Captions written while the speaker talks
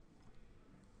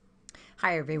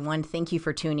Hi, everyone. Thank you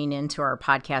for tuning in to our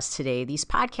podcast today. These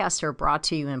podcasts are brought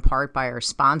to you in part by our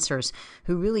sponsors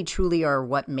who really truly are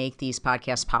what make these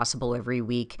podcasts possible every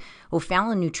week.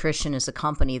 O'Fallon Nutrition is a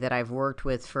company that I've worked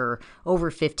with for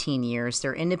over 15 years.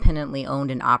 They're independently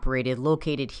owned and operated,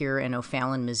 located here in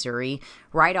O'Fallon, Missouri,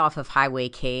 right off of Highway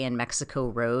K and Mexico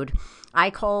Road. I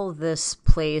call this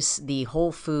place the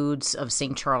Whole Foods of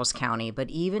St. Charles County, but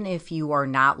even if you are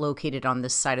not located on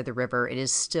this side of the river, it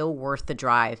is still worth the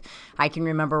drive. I can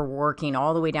remember working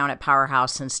all the way down at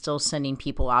Powerhouse and still sending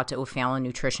people out to O'Fallon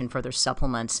Nutrition for their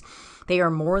supplements. They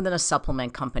are more than a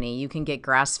supplement company. You can get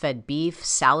grass-fed beef,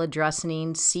 salad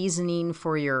dressing, seasoning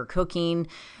for your cooking,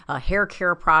 hair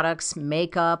care products,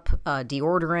 makeup,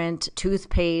 deodorant,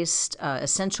 toothpaste,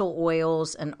 essential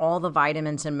oils, and all the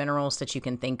vitamins and minerals that you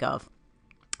can think of.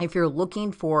 If you're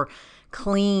looking for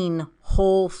clean,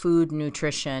 whole food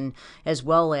nutrition, as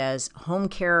well as home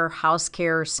care, house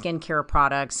care, skincare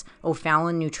products,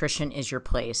 O'Fallon Nutrition is your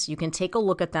place. You can take a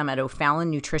look at them at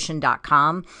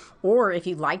o'fallonnutrition.com, or if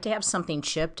you'd like to have something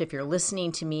shipped, if you're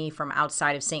listening to me from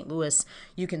outside of St. Louis,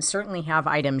 you can certainly have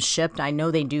items shipped. I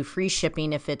know they do free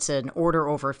shipping if it's an order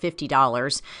over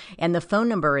 $50, and the phone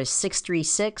number is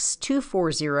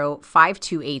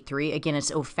 636-240-5283. Again,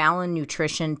 it's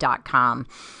o'fallonnutrition.com.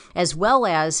 As well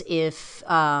as if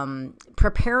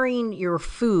preparing your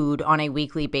food on a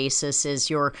weekly basis is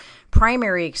your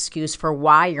primary excuse for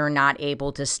why you're not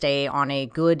able to stay on a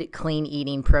good, clean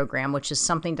eating program, which is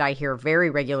something that I hear very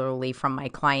regularly from my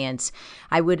clients,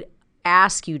 I would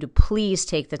ask you to please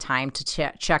take the time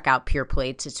to check out Pure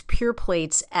Plates. It's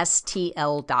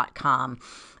pureplatesstl.com.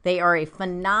 They are a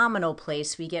phenomenal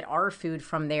place. We get our food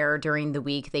from there during the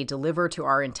week. They deliver to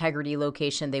our Integrity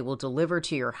location. They will deliver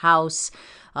to your house.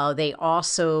 They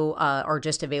also are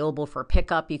just available for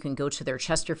pickup. You can go to their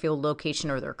Chesterfield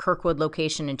location or their Kirkwood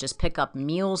location and just pick up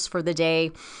meals for the day,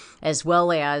 as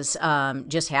well as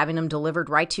just having them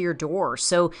delivered right to your door.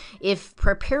 So if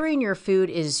preparing your food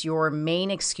is your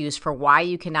main excuse for why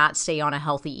you cannot stay on a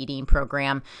healthy eating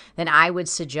program, then I would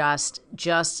suggest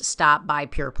just stop by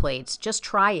Pure Plates. Just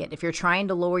try it. If you're trying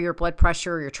to lower your blood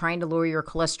pressure, you're trying to lower your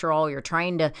cholesterol, you're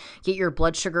trying to get your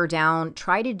blood sugar down,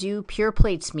 try to do Pure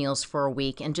Plates meals for a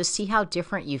week and just see how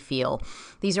different you feel.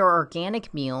 These are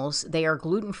organic meals. They are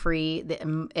gluten-free.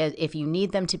 If you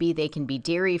need them to be, they can be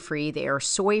dairy-free. They are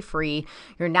soy-free.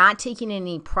 You're not taking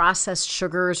any processed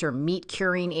sugars or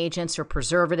meat-curing agents or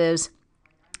preservatives.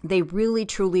 They really,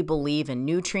 truly believe in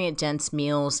nutrient-dense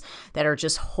meals that are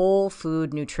just whole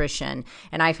food nutrition.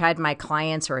 And I've had my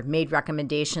clients, or I've made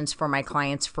recommendations for my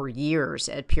clients for years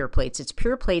at Pure Plates. It's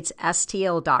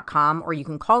pureplatesstl.com, or you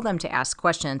can call them to ask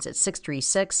questions at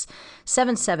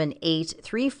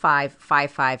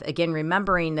 636-778-3555. Again,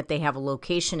 remembering that they have a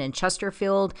location in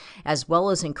Chesterfield as well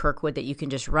as in Kirkwood that you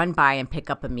can just run by and pick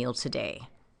up a meal today.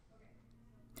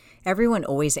 Everyone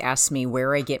always asks me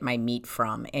where I get my meat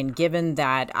from, and given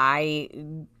that I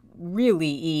really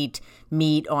eat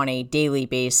meat on a daily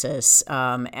basis,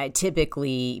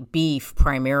 typically beef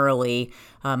primarily,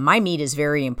 my meat is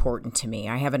very important to me.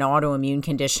 I have an autoimmune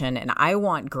condition and I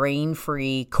want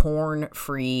grain-free,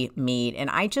 corn-free meat, and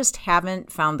I just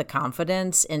haven't found the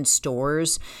confidence in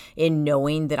stores in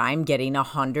knowing that I'm getting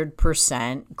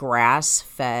 100%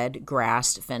 grass-fed,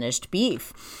 grass-finished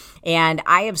beef. And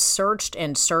I have searched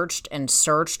and searched and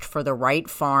searched for the right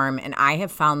farm, and I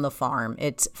have found the farm.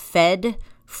 It's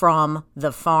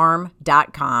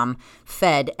fedfromthefarm.com,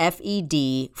 fed,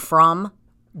 F-E-D, from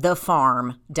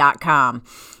thefarm.com.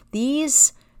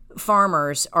 These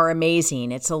farmers are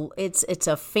amazing. It's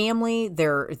a family.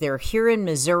 They're here in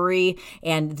Missouri,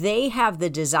 and they have the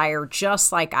desire,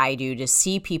 just like I do, to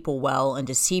see people well and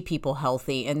to see people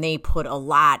healthy, and they put a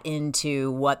lot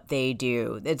into what they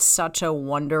do. It's such a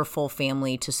wonderful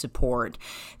family to support.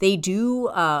 They do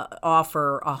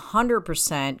offer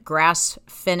 100%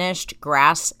 grass-finished,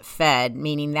 grass-fed,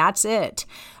 meaning that's it.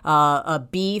 A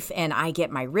beef, and I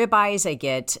get my ribeyes, I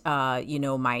get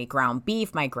my ground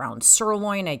beef, my ground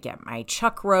sirloin, I get my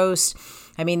chuck roast.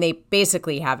 I mean, they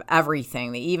basically have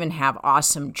everything. They even have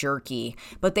awesome jerky,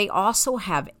 but they also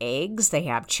have eggs, they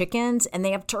have chickens, and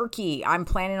they have turkey. I'm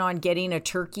planning on getting a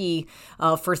turkey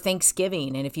for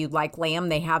Thanksgiving, and if you'd like lamb,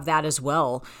 they have that as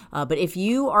well. But if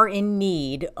you are in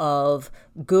need of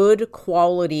good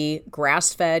quality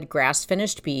grass-fed,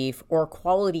 grass-finished beef, or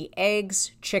quality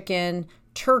eggs, chicken,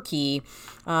 turkey,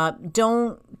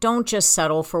 don't just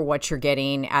settle for what you're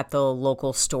getting at the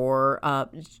local store.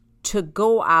 to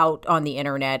go out on the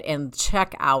internet and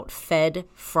check out Fed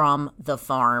from the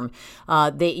Farm.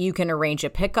 That you can arrange a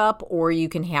pickup or you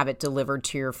can have it delivered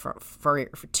to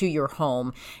your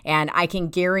home. And I can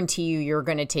guarantee you're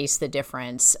going to taste the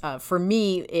difference. For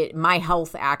me, my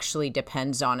health actually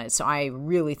depends on it. So I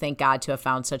really thank God to have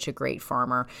found such a great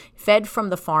farmer.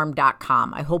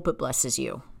 Fedfromthefarm.com. I hope it blesses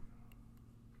you.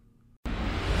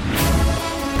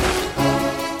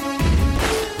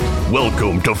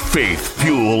 Welcome to Faith,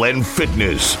 Fuel, and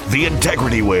Fitness, the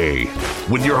Integrity Way,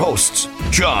 with your hosts,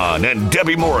 John and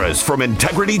Debbie Morris from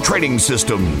Integrity Training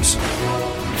Systems.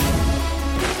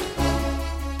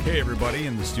 Hey, everybody,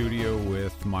 in the studio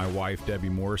with my wife, Debbie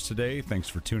Morris, today. Thanks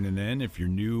for tuning in. If you're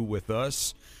new with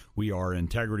us, we are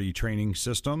Integrity Training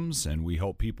Systems, and we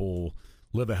help people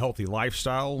live a healthy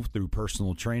lifestyle through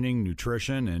personal training,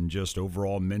 nutrition, and just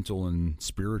overall mental and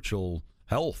spiritual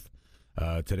health.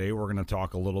 Today we're going to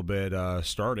talk a little bit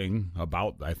starting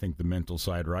about, I think, the mental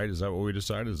side, right? Is that what we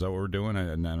decided? Is that what we're doing?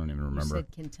 I don't even remember. You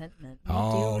said contentment.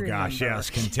 Oh, gosh,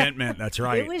 yes, contentment. That's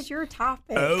right. It was your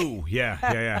topic. Oh,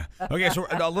 yeah. Okay, so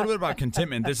a little bit about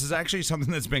contentment. This is actually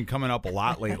something that's been coming up a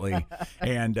lot lately.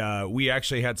 And we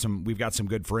actually we've got some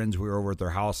good friends. We were over at their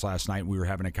house last night. We were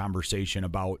having a conversation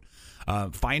about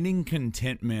finding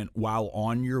contentment while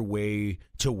on your way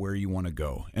to where you want to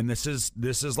go. And this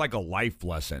is like a life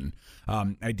lesson.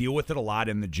 I deal with it a lot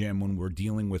in the gym when we're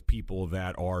dealing with people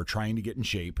that are trying to get in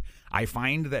shape. I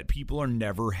find that people are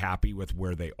never happy with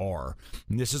where they are.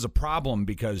 And this is a problem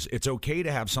because it's okay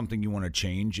to have something you want to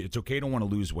change. It's okay to want to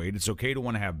lose weight. It's okay to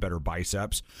want to have better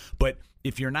biceps. But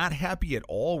if you're not happy at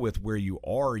all with where you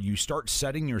are, you start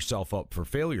setting yourself up for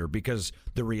failure, because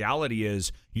the reality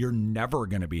is you're never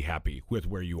going to be happy with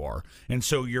where you are. And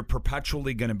so you're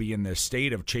perpetually going to be in this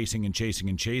state of chasing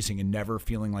and never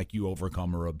feeling like you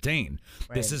overcome or obtain.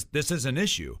 Right. This is an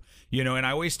issue, and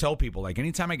I always tell people, like,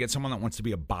 anytime I get someone that wants to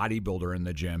be a bodybuilder in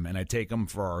the gym and I take them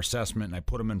for our assessment and I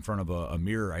put them in front of a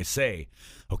mirror, I say,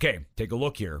 okay, take a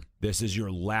look here. This is your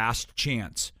last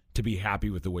chance to be happy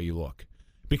with the way you look.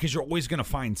 Because you're always going to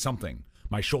find something.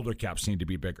 My shoulder caps need to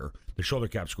be bigger. The shoulder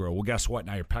caps grow. Well, guess what?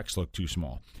 Now your pecs look too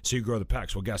small. So you grow the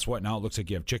pecs. Well, guess what? Now it looks like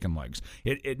you have chicken legs.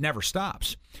 It never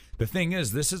stops. The thing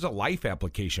is, this is a life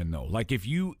application, though. Like if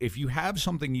you have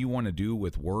something you want to do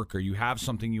with work, or you have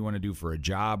something you want to do for a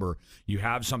job, or you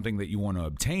have something that you want to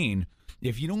obtain,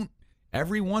 if you don't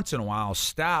every once in a while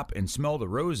stop and smell the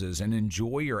roses and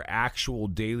enjoy your actual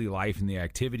daily life and the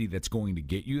activity that's going to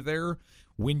get you there,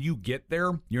 when you get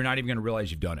there, you're not even going to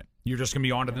realize you've done it. You're just going to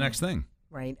be on to the next thing.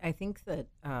 Right. I think that,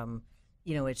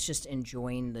 it's just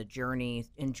enjoying the journey,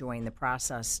 enjoying the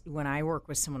process. When I work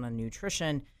with someone on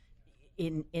nutrition,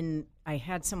 I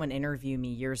had someone interview me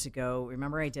years ago.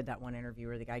 Remember, I did that one interview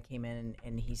where the guy came in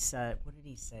and he said, what did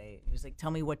he say? He was like,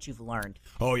 tell me what you've learned.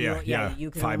 Oh, yeah. You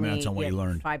can 5 minutes on what you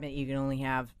learned. 5 minutes. You can only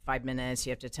have 5 minutes.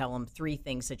 You have to tell them 3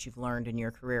 things that you've learned in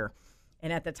your career.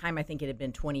 And at the time, I think it had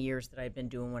been 20 years that I'd been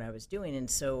doing what I was doing. And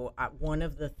so one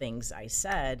of the things I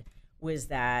said was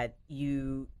that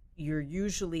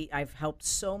I've helped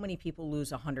so many people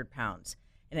lose 100 pounds.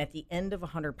 And at the end of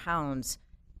 100 pounds,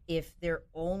 if they're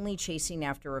only chasing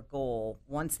after a goal,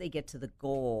 once they get to the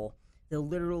goal, they'll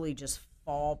literally just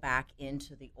fall back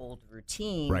into the old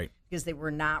routine, right? Because they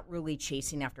were not really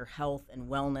chasing after health and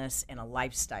wellness and a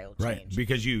lifestyle change. Right,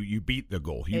 because you beat the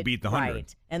goal. You beat the 100.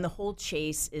 Right, and the whole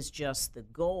chase is just the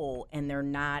goal, and they're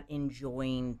not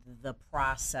enjoying the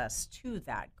process to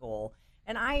that goal.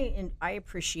 And I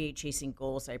appreciate chasing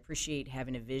goals. I appreciate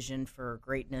having a vision for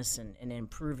greatness and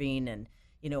improving and,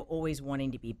 always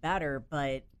wanting to be better.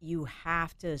 But you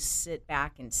have to sit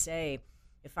back and say,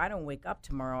 if I don't wake up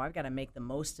tomorrow, I've got to make the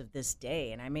most of this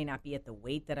day. And I may not be at the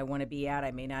weight that I want to be at.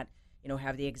 I may not,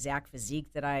 have the exact physique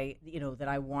that I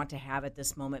want to have at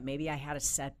this moment. Maybe I had a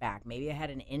setback. Maybe I had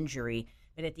an injury.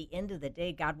 But at the end of the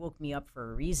day, God woke me up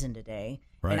for a reason today.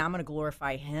 Right. And I'm going to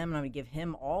glorify him, and I'm going to give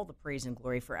him all the praise and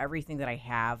glory for everything that I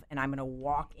have. And I'm going to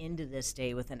walk into this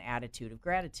day with an attitude of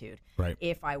gratitude. Right.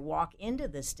 If I walk into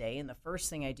this day and the first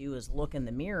thing I do is look in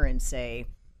the mirror and say,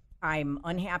 I'm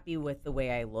unhappy with the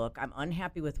way I look. I'm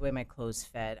unhappy with the way my clothes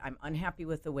fit. I'm unhappy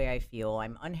with the way I feel.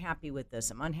 I'm unhappy with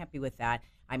this. I'm unhappy with that.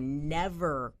 I'm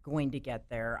never going to get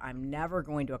there. I'm never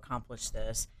going to accomplish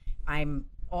this.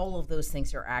 All of those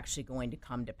things are actually going to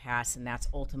come to pass, and that's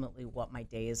ultimately what my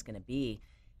day is going to be.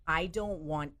 I don't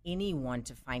want anyone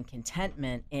to find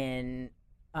contentment in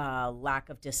a lack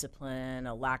of discipline,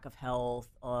 a lack of health,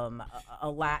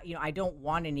 I don't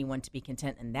want anyone to be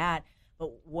content in that.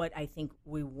 But what I think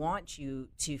we want you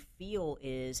to feel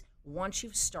is once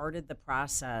you've started the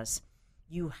process,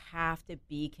 you have to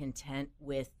be content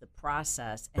with the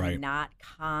process and right. not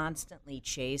constantly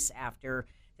chase after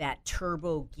that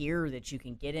turbo gear that you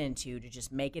can get into to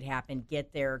just make it happen,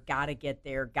 get there, gotta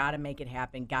make it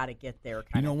happen, gotta get there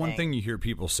kind of thing. One thing you hear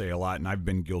people say a lot, and I've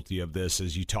been guilty of this,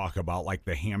 is you talk about like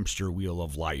the hamster wheel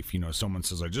of life. Someone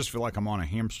says, I just feel like I'm on a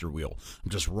hamster wheel.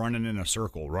 I'm just running in a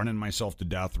circle, running myself to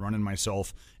death, running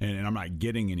myself, and I'm not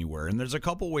getting anywhere. And there's a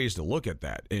couple ways to look at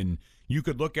that. And you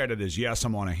could look at it as, yes,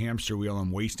 I'm on a hamster wheel,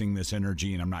 I'm wasting this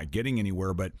energy and I'm not getting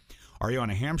anywhere, but are you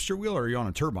on a hamster wheel or are you on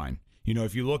a turbine?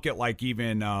 If you look at like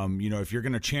even, if you're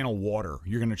going to channel water,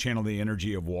 you're going to channel the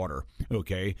energy of water,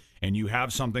 okay? And you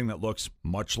have something that looks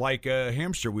much like a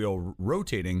hamster wheel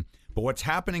rotating, but what's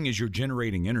happening is you're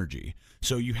generating energy.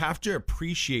 So you have to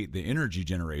appreciate the energy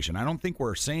generation. I don't think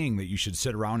we're saying that you should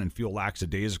sit around and feel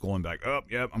lackadaisical and be like, oh,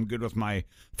 yep, I'm good with my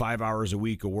 5 hours a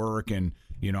week of work and,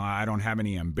 I don't have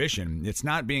any ambition. It's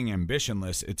not being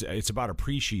ambitionless. It's about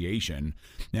appreciation.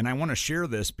 And I want to share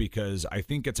this because I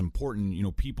think it's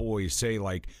important. People always say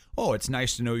like, oh, it's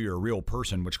nice to know you're a real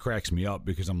person, which cracks me up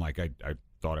because I'm like, I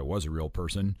thought I was a real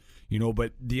person,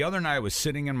 but the other night I was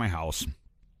sitting in my house,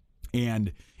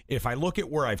 and if I look at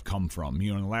where I've come from,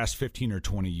 in the last 15 or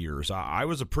 20 years, I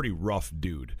was a pretty rough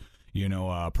dude.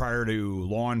 Prior to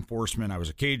law enforcement, I was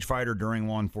a cage fighter. During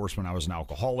law enforcement, I was an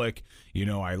alcoholic.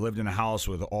 I lived in a house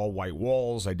with all white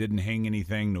walls. I didn't hang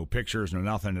anything, no pictures, no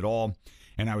nothing at all.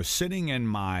 And I was sitting in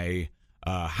my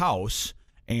house,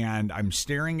 and I'm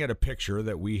staring at a picture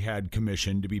that we had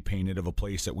commissioned to be painted of a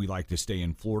place that we like to stay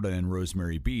in Florida, in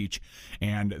Rosemary Beach.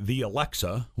 And the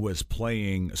Alexa was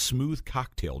playing smooth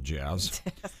cocktail jazz.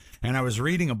 And I was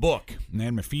reading a book, and I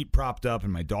had my feet propped up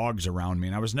and my dog's around me.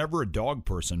 And I was never a dog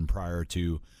person prior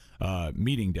to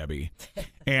meeting Debbie.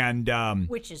 And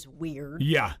which is weird.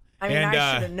 Yeah. I mean,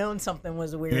 I should have known something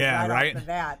was weird right off the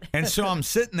bat. And so I'm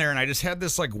sitting there, and I just had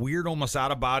this like weird, almost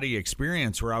out-of-body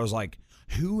experience where I was like,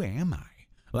 who am I?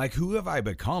 Like, who have I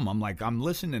become? I'm like, I'm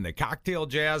listening to cocktail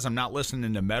jazz. I'm not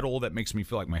listening to metal that makes me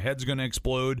feel like my head's going to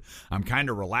explode. I'm kind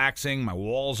of relaxing. My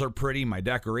walls are pretty. My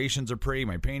decorations are pretty.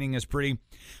 My painting is pretty.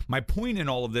 My point in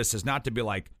all of this is not to be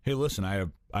like, hey, listen, I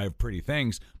have pretty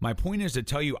things. My point is to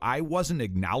tell you I wasn't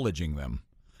acknowledging them.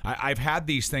 I've had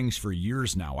these things for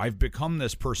years now. I've become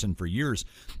this person for years.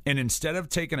 And instead of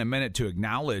taking a minute to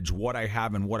acknowledge what I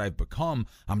have and what I've become,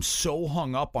 I'm so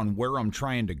hung up on where I'm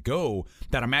trying to go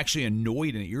that I'm actually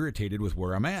annoyed and irritated with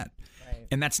where I'm at. Right.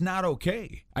 And that's not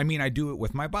okay. I mean, I do it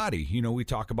with my body. We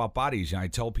talk about bodies, and I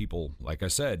tell people, like I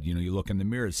said, you look in the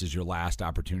mirror, this is your last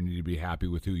opportunity to be happy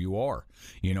with who you are.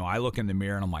 I look in the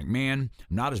mirror and I'm like, man,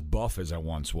 I'm not as buff as I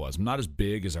once was. I'm not as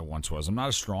big as I once was. I'm not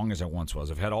as strong as I once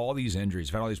was. I've had all these injuries.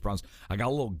 I've had all these problems. I got a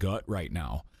little gut right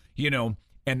now, and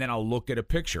then I'll look at a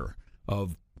picture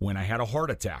of when I had a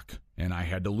heart attack and I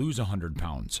had to lose 100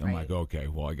 pounds. I'm like, okay,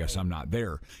 well, I guess I'm not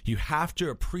there. You have to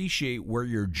appreciate where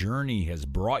your journey has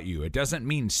brought you. It doesn't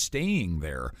mean staying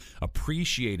there.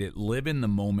 Appreciate it. Live in the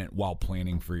moment while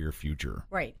planning for your future.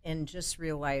 Right. And just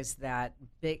realize that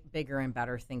bigger and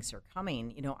better things are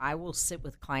coming. I will sit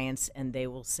with clients and they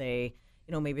will say,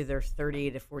 maybe they're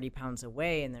 30 to 40 pounds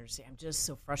away and they're saying, I'm just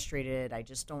so frustrated. I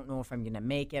just don't know if I'm going to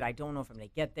make it. I don't know if I'm going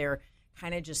to get there.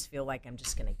 Kind of just feel like I'm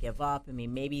just going to give up. I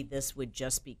mean, maybe this would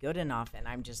just be good enough. And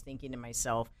I'm just thinking to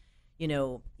myself,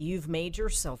 you've made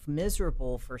yourself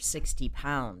miserable for 60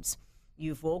 pounds.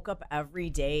 You've woke up every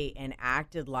day and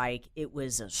acted like it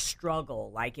was a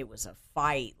struggle, like it was a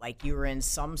fight, like you were in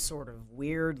some sort of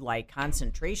weird like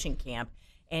concentration camp.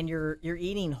 And you're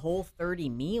eating Whole30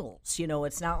 meals.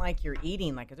 It's not like you're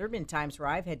eating like there have been times where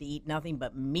I've had to eat nothing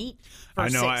but meat for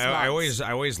 6 months.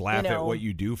 I always laugh at what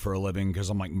you do for a living because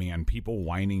I'm like, man, people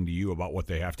whining to you about what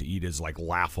they have to eat is like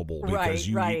laughable because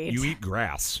you eat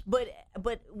grass. But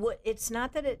what it's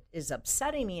not that it is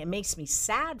upsetting me. It makes me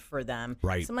sad for them.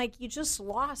 Right. So I'm like, you just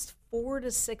lost 4 to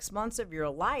 6 months of your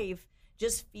life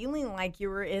just feeling like you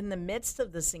were in the midst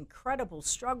of this incredible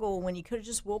struggle when you could have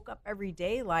just woke up every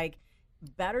day like,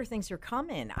 better things are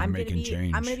coming. I'm going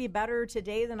to be better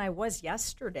today than I was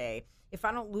yesterday. If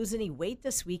I don't lose any weight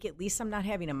this week, at least I'm not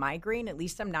having a migraine. At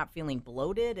least I'm not feeling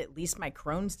bloated. At least my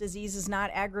Crohn's disease is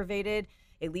not aggravated.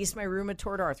 At least my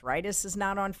rheumatoid arthritis is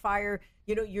not on fire.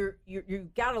 You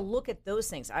got to look at those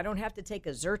things. I don't have to take a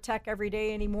Zyrtec every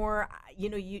day anymore.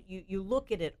 You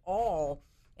look at it all.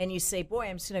 And you say, boy,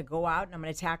 I'm just going to go out and I'm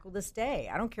going to tackle this day.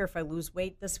 I don't care if I lose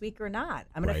weight this week or not.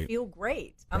 I'm going to feel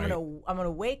great. I'm going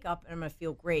to wake up and I'm going to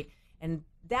feel great. And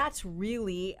that's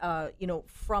really,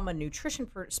 from a nutrition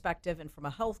perspective and from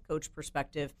a health coach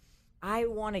perspective, I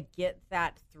want to get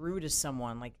that through to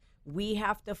someone. Like, we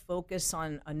have to focus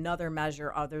on another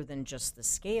measure other than just the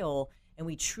scale. And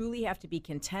we truly have to be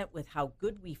content with how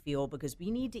good we feel because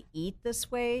we need to eat this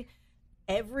way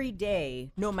every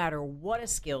day, no matter what a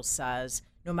scale says,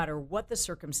 no matter what the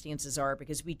circumstances are,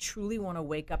 because we truly want to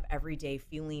wake up every day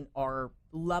feeling our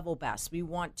level best. We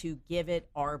want to give it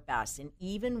our best. And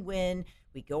even when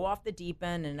we go off the deep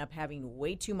end and end up having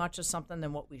way too much of something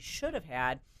than what we should have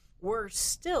had, we're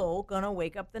still going to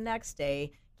wake up the next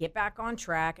day, get back on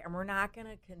track, and we're not going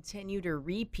to continue to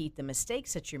repeat the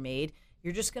mistakes that you made.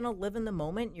 You're just going to live in the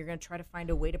moment. You're going to try to find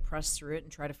a way to press through it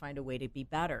and try to find a way to be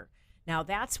better. Now,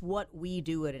 that's what we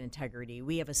do at Integrity.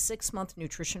 We have a 6-month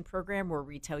nutrition program where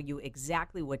we tell you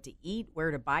exactly what to eat,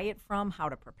 where to buy it from, how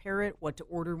to prepare it, what to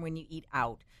order when you eat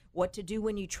out, what to do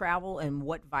when you travel, and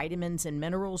what vitamins and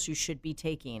minerals you should be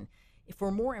taking.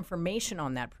 For more information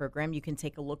on that program, you can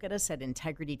take a look at us at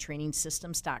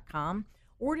integritytrainingsystems.com,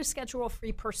 or to schedule a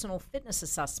free personal fitness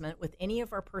assessment with any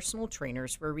of our personal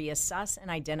trainers where we assess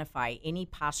and identify any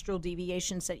postural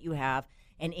deviations that you have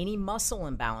and any muscle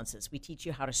imbalances. We teach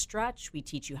you how to stretch, we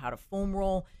teach you how to foam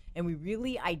roll, and we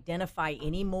really identify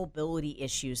any mobility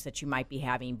issues that you might be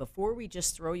having before we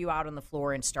just throw you out on the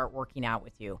floor and start working out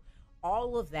with you.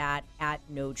 All of that at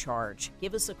no charge.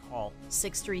 Give us a call,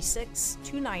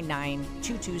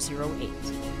 636-299-2208.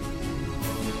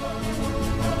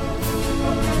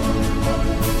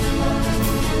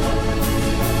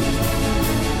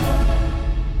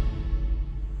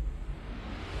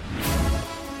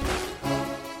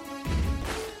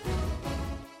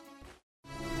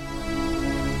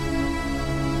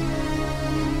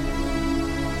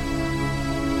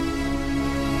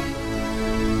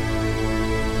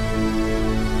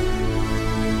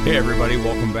 Hey everybody,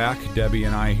 welcome back. Debbie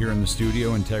and I here in the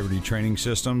studio, Integrity Training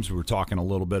Systems. We're talking a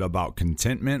little bit about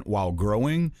contentment while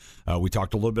growing. We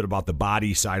talked a little bit about the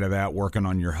body side of that, working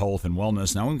on your health and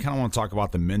wellness. Now we kind of want to talk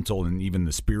about the mental and even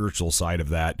the spiritual side of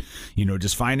that. You know,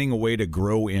 just finding a way to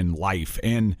grow in life.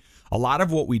 And a lot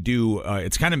of what we do,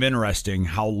 it's kind of interesting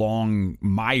how long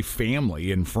my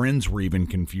family and friends were even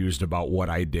confused about what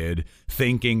I did,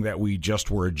 thinking that we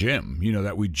just were a gym, you know,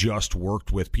 that we just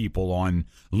worked with people on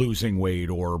losing weight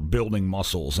or building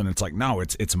muscles. And it's like, no,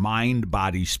 it's mind,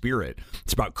 body, spirit.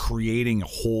 It's about creating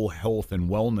whole health and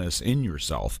wellness in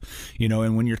yourself, you know,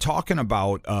 and when you're talking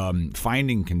about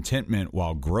finding contentment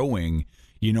while growing,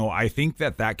 you know, I think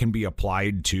that can be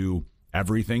applied to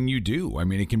everything you do. I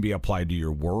mean, it can be applied to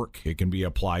your work. It can be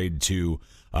applied to,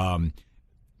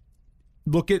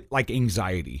 look at like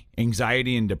anxiety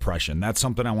and depression. That's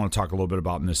something I want to talk a little bit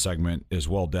about in this segment as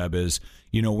well, Deb, is,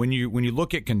 you know, when you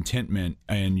look at contentment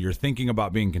and you're thinking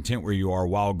about being content where you are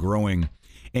while growing,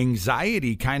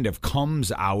 anxiety kind of comes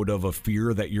out of a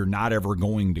fear that you're not ever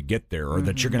going to get there, or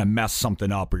that you're going to mess something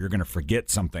up, or you're going to forget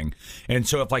something. And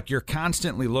so if like you're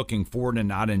constantly looking forward and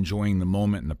not enjoying the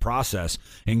moment and the process,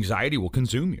 anxiety will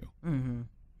consume you.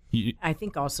 I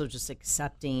think also just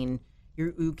accepting,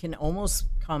 you can almost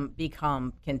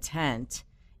become content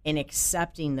in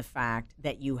accepting the fact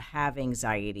that you have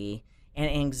anxiety and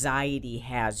anxiety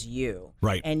has you.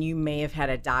 Right. And you may have had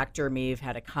a doctor, may have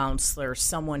had a counselor,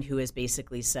 someone who has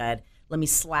basically said, let me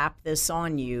slap this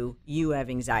on you, you have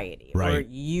anxiety, right, or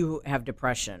you have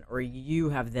depression, or you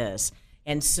have this.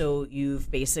 And so you've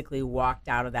basically walked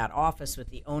out of that office with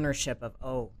the ownership of,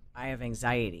 oh, I have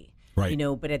anxiety. Right. You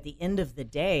know, but at the end of the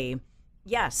day,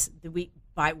 yes, we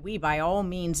by all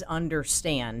means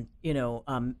understand,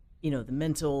 the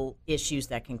mental issues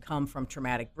that can come from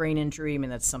traumatic brain injury. I mean,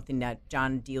 that's something that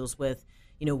John deals with.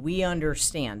 You know, we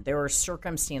understand there are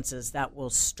circumstances that will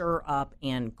stir up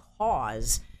and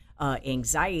cause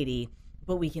anxiety,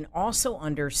 but we can also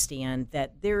understand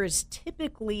that there is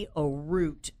typically a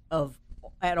root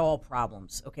at all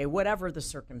problems, okay, whatever the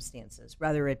circumstances,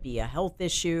 whether it be a health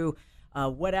issue,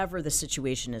 whatever the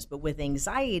situation is. But with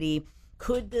anxiety,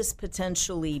 could this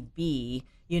potentially be,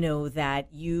 that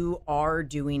you are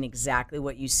doing exactly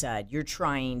what you said? You're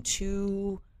going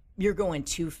too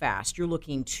fast. You're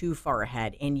looking too far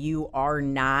ahead, and you are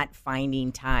not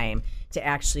finding time to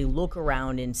actually look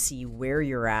around and see where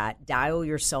you're at, dial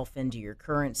yourself into your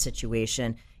current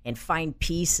situation, and find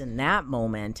peace in that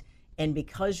moment. And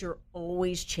because you're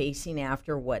always chasing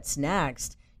after what's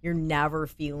next, you're never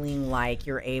feeling like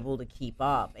you're able to keep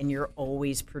up, and you're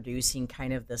always producing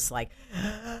kind of this like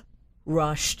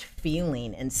rushed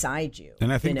feeling inside you.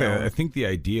 And I think I think the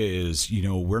idea is,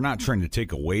 we're not trying to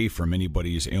take away from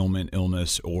anybody's ailment,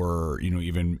 illness, or,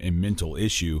 even a mental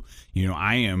issue.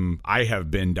 I have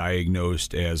been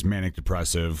diagnosed as manic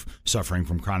depressive, suffering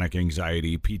from chronic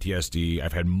anxiety, PTSD.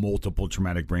 I've had multiple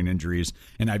traumatic brain injuries,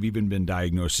 and I've even been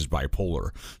diagnosed as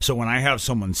bipolar. So when I have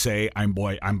someone say I'm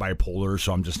bipolar,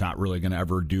 so I'm just not really going to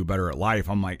ever do better at life,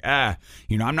 I'm like, I'm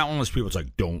not one of those people that's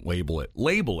like, don't label it.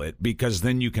 Label it, because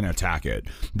then you can attack attack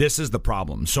it. This is the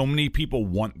problem. So many people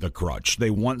want the crutch. They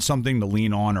want something to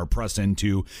lean on or press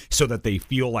into so that they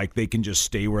feel like they can just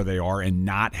stay where they are and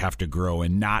not have to grow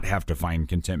and not have to find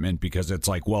contentment, because it's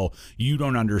like, well, you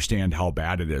don't understand how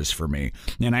bad it is for me.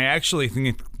 And I actually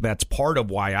think that's part of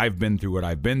why I've been through what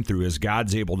I've been through, is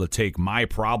God's able to take my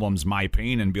problems, my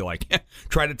pain, and be like,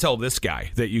 try to tell this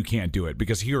guy that you can't do it,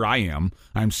 because here I am.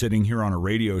 I'm sitting here on a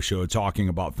radio show talking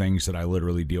about things that I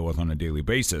literally deal with on a daily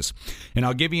basis. And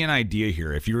I'll give you an idea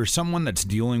here. If you're someone that's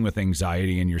dealing with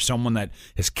anxiety and you're someone that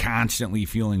is constantly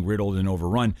feeling riddled and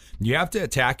overrun, you have to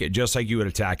attack it just like you would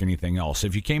attack anything else.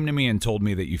 If you came to me and told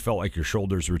me that you felt like your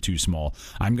shoulders were too small,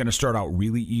 I'm going to start out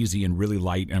really easy and really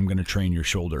light, and I'm going to train your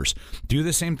shoulders. Do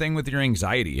the same thing with your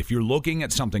anxiety. If you're looking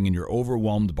at something and you're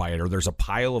overwhelmed by it, or there's a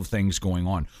pile of things going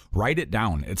on, write it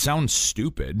down. It sounds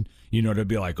stupid, to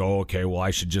be like, oh, okay, well,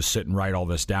 I should just sit and write all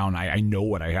this down. I know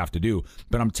what I have to do.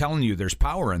 But I'm telling you, there's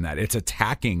power in that. It's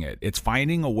attacking it. It's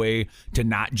finding a way to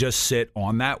not just sit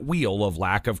on that wheel of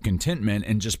lack of contentment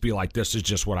and just be like, this is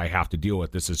just what I have to deal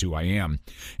with. This is who I am.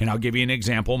 And I'll give you an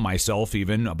example. Myself,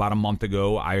 even about a month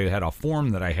ago, I had a form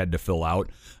that I had to fill out.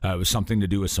 It was something to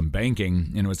do with some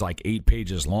banking, and it was like 8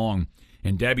 pages long.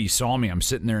 And Debbie saw me. I'm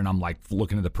sitting there, and I'm like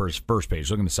looking at the first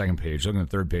page, looking at the second page, looking at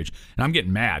the third page, and I'm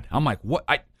getting mad. I'm like, what?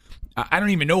 I don't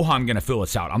even know how I'm going to fill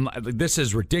this out. This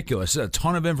is ridiculous. This is a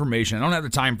ton of information. I don't have the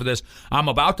time for this. I'm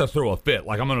about to throw a fit.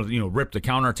 Like, I'm going to, rip the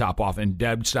countertop off. And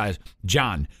Deb says,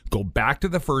 John, go back to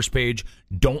the first page.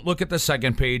 Don't look at the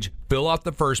second page. Fill out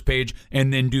the first page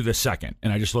and then do the second.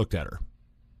 And I just looked at her.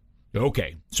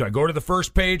 Okay, so I go to the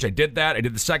first page, I did that, I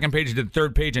did the second page, I did the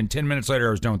third page, and 10 minutes later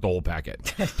I was done with the whole packet.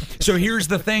 So here's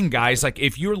the thing, guys, like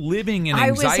if you're living in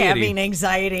anxiety. I was having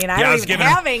anxiety, and I don't even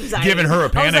have anxiety. Giving her a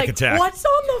panic attack. What's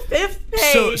on the fifth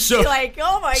page? So like,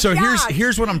 oh my God. So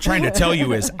here's what I'm trying to tell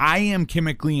you is I am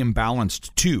chemically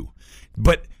imbalanced too,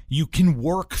 but you can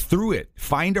work through it.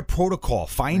 Find a protocol.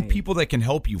 Find people that can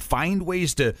help you. Find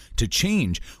ways to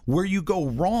change. Where you go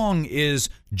wrong is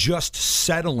just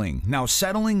settling. Now,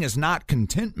 settling is not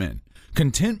contentment.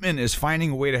 Contentment is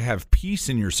finding a way to have peace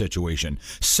in your situation.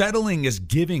 Settling is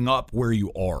giving up where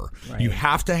you are. Right. You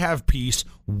have to have peace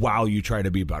while you try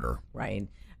to be better. Right.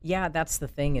 Yeah, that's the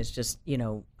thing, is just,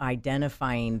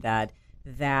 identifying that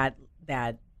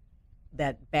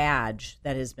badge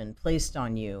that has been placed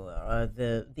on you,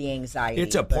 the anxiety.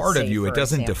 It's a part of you. It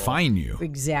doesn't define you.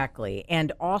 Exactly.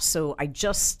 And also, I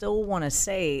just still want to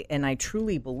say, and I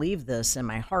truly believe this in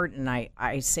my heart, and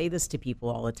I say this to people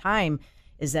all the time,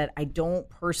 is that I don't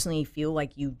personally feel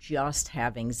like you just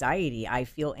have anxiety. I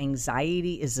feel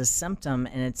anxiety is a symptom,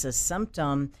 and it's a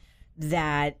symptom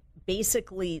that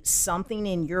basically something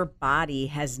in your body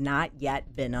has not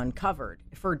yet been uncovered.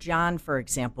 For John, for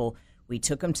example, we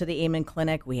took him to the Amen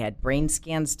Clinic. We had brain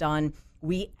scans done.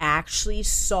 We actually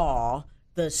saw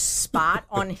the spot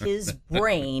on his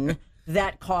brain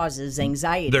that causes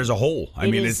anxiety. There's a hole.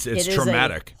 It's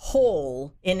traumatic. A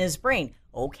hole in his brain.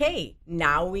 Okay,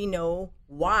 now we know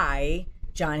why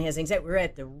John has anxiety. We're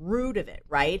at the root of it,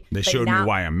 right? They showed me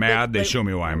why I'm mad. They showed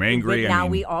me why I'm angry. But now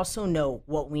we also know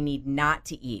what we need not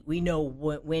to eat. We know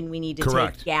when we need to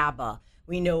take GABA.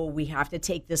 We know we have to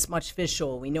take this much fish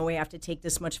oil. We know we have to take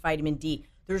this much vitamin D.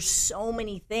 There's so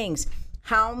many things.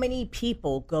 How many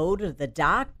people go to the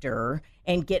doctor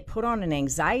and get put on an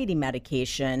anxiety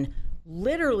medication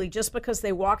literally just because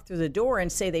they walk through the door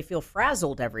and say they feel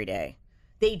frazzled every day?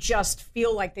 They just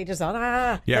feel like they just,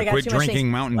 quit drinking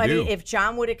Mountain Dew. If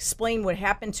John would explain what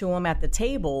happened to him at the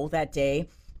table that day,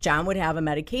 John would have a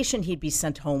medication he'd be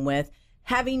sent home with,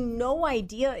 having no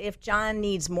idea if John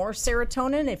needs more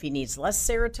serotonin, if he needs less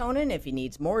serotonin, if he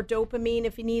needs more dopamine,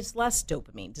 if he needs less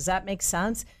dopamine. Does that make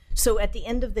sense? So at the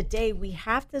end of the day, we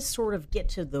have to sort of get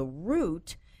to the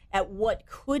root at what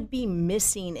could be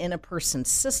missing in a person's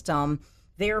system,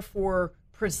 therefore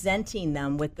presenting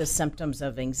them with the symptoms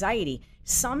of anxiety.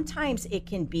 Sometimes it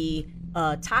can be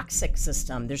a toxic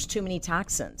system. There's too many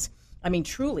toxins.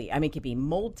 Truly, it could be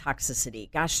mold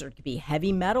toxicity. Gosh, there could be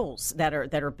heavy metals that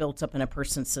are built up in a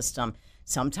person's system.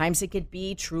 Sometimes it could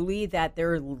be truly that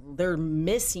they're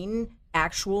missing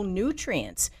actual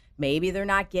nutrients. Maybe they're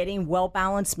not getting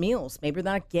well-balanced meals. Maybe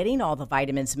they're not getting all the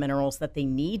vitamins and minerals that they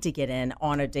need to get in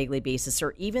on a daily basis,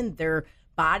 or even their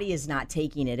body is not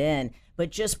taking it in. But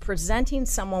just presenting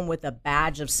someone with a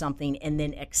badge of something and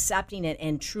then accepting it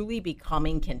and truly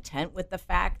becoming content with the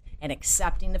fact and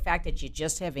accepting the fact that you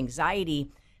just have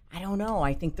anxiety, I don't know.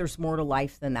 I think there's more to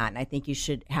life than that. And I think you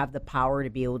should have the power to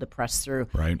be able to press through.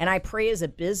 Right. And I pray as a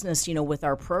business, with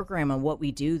our program and what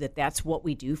we do, that's what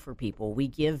we do for people. We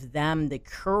give them the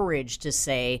courage to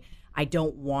say, I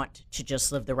don't want to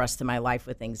just live the rest of my life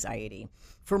with anxiety.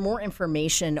 For more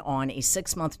information on a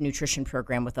 6-month nutrition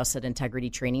program with us at Integrity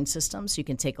Training Systems, you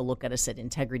can take a look at us at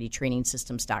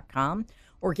integritytrainingsystems.com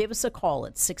or give us a call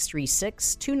at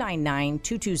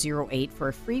 636-299-2208 for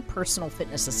a free personal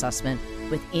fitness assessment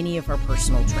with any of our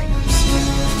personal trainers.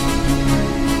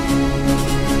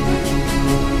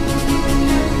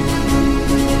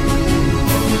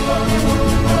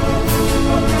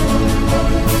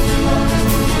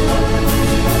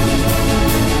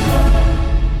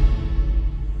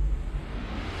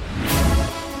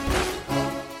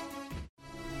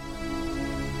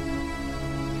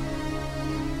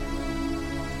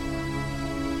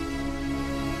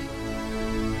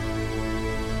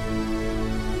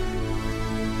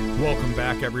 Welcome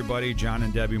back, everybody. John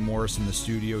and Debbie Morris in the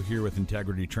studio here with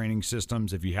Integrity Training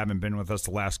Systems. If you haven't been with us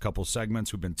the last couple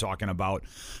segments, we've been talking about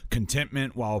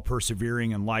contentment while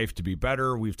persevering in life to be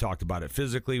better. We've talked about it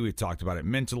physically. We've talked about it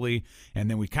mentally. And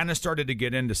then we kind of started to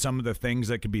get into some of the things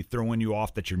that could be throwing you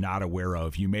off that you're not aware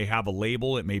of. You may have a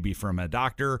label. It may be from a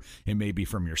doctor. It may be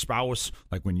from your spouse.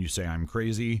 Like when you say, I'm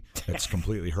crazy, it's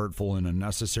completely hurtful and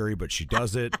unnecessary, but she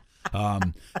does it.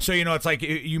 So, it's like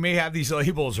you may have these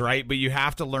labels, right? But you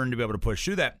have to learn to be able to push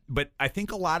through that. But I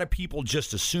think a lot of people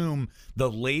just assume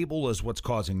the label is what's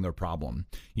causing their problem.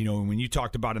 When you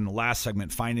talked about in the last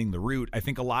segment, finding the root, I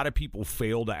think a lot of people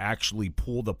fail to actually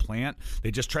pull the plant.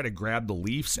 They just try to grab the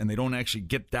leaves and they don't actually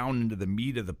get down into the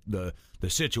meat of the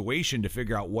situation to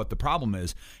figure out what the problem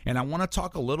is. And I want to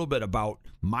talk a little bit about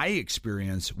my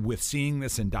experience with seeing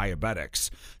this in diabetics.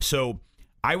 So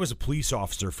I was a police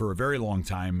officer for a very long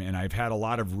time, and I've had a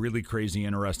lot of really crazy,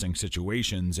 interesting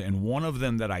situations. And one of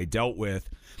them that I dealt with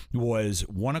was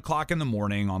 1 o'clock in the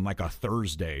morning on like a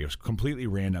Thursday. It was completely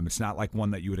random. It's not like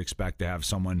one that you would expect to have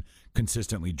someone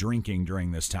consistently drinking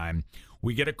during this time.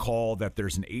 We get a call that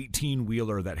there's an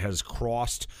 18-wheeler that has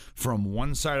crossed from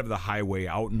one side of the highway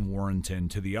out in Warrenton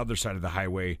to the other side of the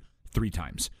highway 3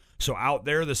 times. So out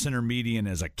there, the center median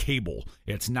is a cable.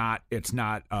 It's not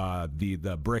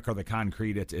the brick or the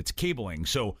concrete. It's cabling.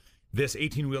 So this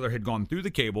 18-wheeler had gone through the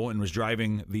cable and was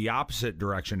driving the opposite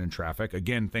direction in traffic.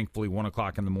 Again, thankfully, 1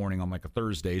 o'clock in the morning on like a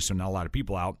Thursday, so not a lot of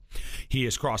people out. He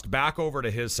has crossed back over to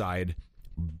his side,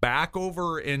 back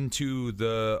over into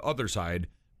the other side,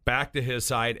 back to his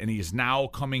side, and he's now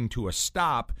coming to a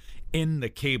stop in the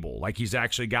cable. Like he's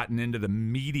actually gotten into the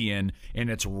median and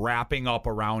it's wrapping up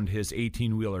around his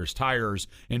 18-wheeler's tires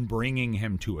and bringing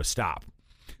him to a stop.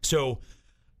 So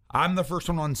I'm the first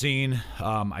one on scene.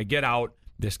 I get out.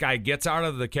 This guy gets out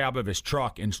of the cab of his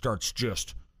truck and starts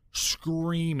just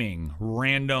screaming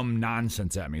random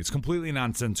nonsense at me. It's completely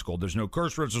nonsensical. There's no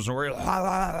curse words. There's no worry.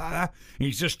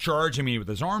 He's just charging me with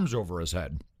his arms over his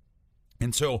head.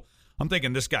 And so I'm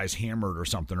thinking this guy's hammered or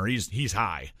something, or he's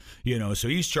high, so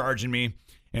he's charging me.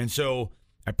 And so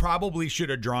I probably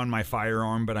should have drawn my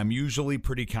firearm, but I'm usually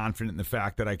pretty confident in the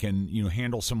fact that I can,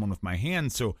 handle someone with my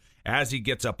hands. So as he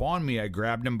gets up on me, I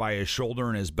grabbed him by his shoulder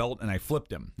and his belt and I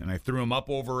flipped him and I threw him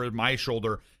up over my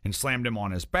shoulder and slammed him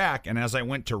on his back. And as I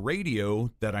went to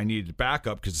radio that I needed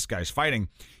backup because this guy's fighting,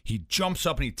 he jumps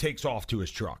up and he takes off to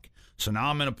his truck. So now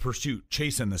I'm in a pursuit,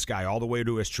 chasing this guy all the way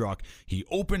to his truck. He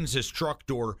opens his truck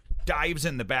door, dives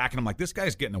in the back, and I'm like, this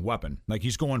guy's getting a weapon. Like,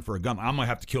 he's going for a gun. I'm going to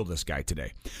have to kill this guy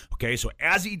today. Okay, so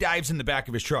as he dives in the back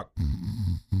of his truck,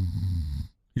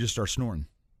 he just starts snoring.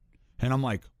 And I'm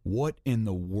like, what in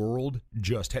the world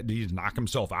did he just knock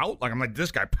himself out? Like, I'm like,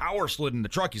 this guy power slid in the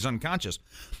truck. He's unconscious.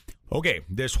 Okay,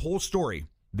 this whole story,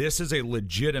 this is a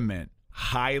legitimate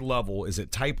high level. Is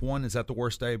it type 1? Is that the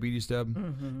worst diabetes, Deb?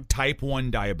 Mm-hmm. Type 1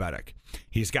 diabetic.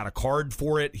 He's got a card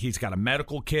for it. He's got a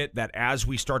medical kit that as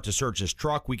we start to search his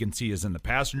truck, we can see is in the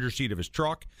passenger seat of his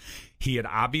truck. He had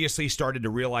obviously started to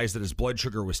realize that his blood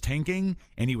sugar was tanking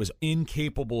and he was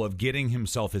incapable of getting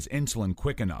himself his insulin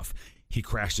quick enough. He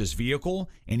crashed his vehicle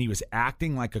and he was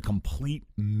acting like a complete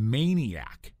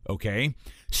maniac. Okay.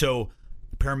 So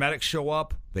paramedics show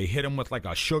up. They hit him with like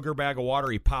a sugar bag of water.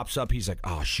 He pops up. He's like,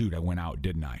 oh, shoot, I went out,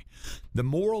 didn't I? The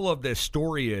moral of this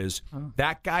story is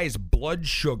that guy's blood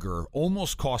sugar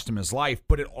almost cost him his life,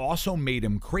 but it also made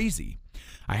him crazy.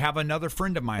 I have another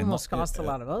friend of mine. Almost cost a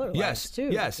lot of other lives, too.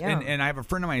 Yes, Yeah. and I have a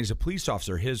friend of mine who's a police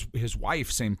officer. His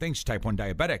wife, same thing, she's type 1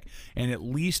 diabetic. And at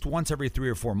least once every 3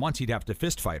 or 4 months, he'd have to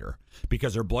fist fight her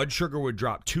because her blood sugar would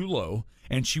drop too low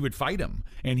and she would fight him.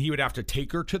 And he would have to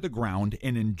take her to the ground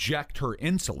and inject her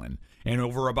insulin. And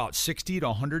over about 60 to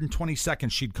 120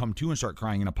 seconds, she'd come to and start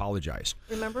crying and apologize.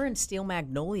 Remember in Steel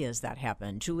Magnolias that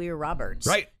happened? Julia Roberts.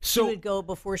 Right. So she would go,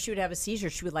 before she would have a seizure,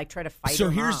 she would like try to fight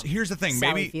her mom. So here's the thing.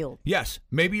 Sally Maybe Field. Yes.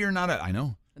 Maybe you're not I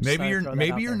know. Maybe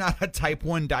you're not a type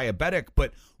 1 diabetic,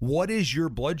 but what is your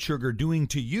blood sugar doing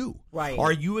to you? Right.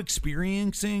 Are you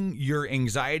experiencing your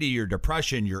anxiety, your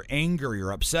depression, your anger, your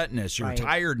upsetness, your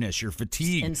tiredness, your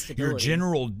fatigue, your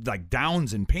general like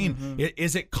downs and pain? Mm-hmm.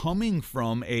 Is it coming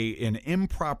from an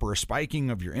improper spiking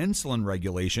of your insulin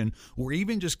regulation, or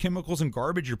even just chemicals and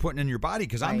garbage you're putting in your body?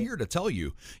 Because I'm here to tell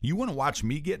you, you want to watch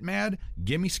me get mad?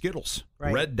 Give me Skittles.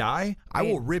 Right. Red dye, I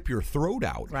will rip your throat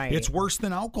out. Right. It's worse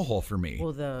than alcohol for me.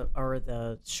 Well,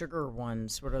 the sugar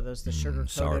ones. What are those? The sugar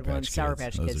coated ones. Kids. Sour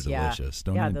Patch Kids. Those are delicious.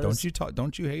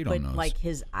 Don't you hate on those? But like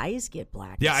his eyes get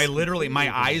black. Yeah, It's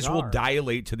my eyes will bizarre.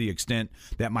 dilate to the extent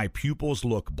that my pupils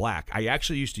look black. I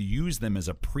actually used to use them as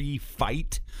a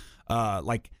pre-fight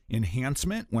like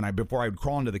enhancement. Before I would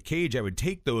crawl into the cage, I would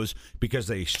take those because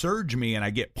they surge me and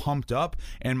I get pumped up.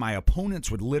 And my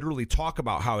opponents would literally talk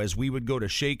about how as we would go to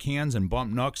shake hands and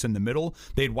bump knucks in the middle,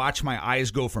 they'd watch my eyes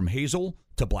go from hazel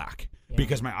to black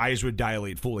because my eyes would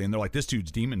dilate fully. And they're like, this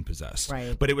dude's demon possessed.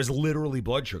 Right. But it was literally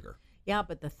blood sugar. Yeah,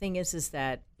 but the thing is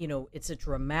that, it's a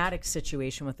dramatic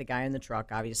situation with the guy in the truck,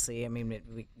 obviously. I mean,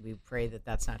 we pray that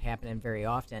that's not happening very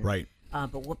often. Right.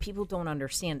 But what people don't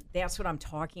understand, that's what I'm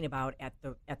talking about at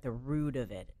the root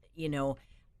of it.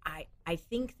 I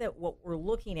think that what we're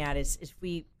looking at is if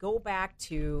we go back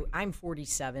to, I'm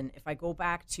 47, if I go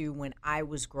back to when I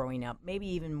was growing up, maybe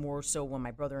even more so when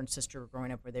my brother and sister were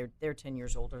growing up, where they're 10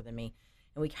 years older than me,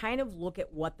 and we kind of look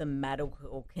at what the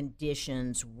medical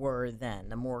conditions were then,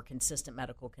 the more consistent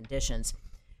medical conditions.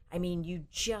 I mean, you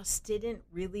just didn't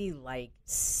really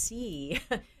see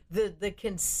the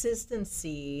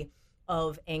consistency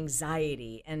of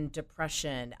anxiety and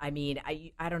depression. I mean,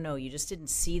 I don't know. You just didn't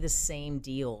see the same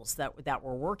deals that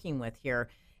we're working with here.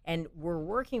 And we're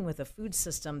working with a food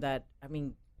system that, I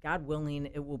mean, God willing,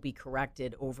 it will be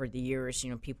corrected over the years.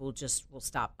 People just will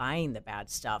stop buying the bad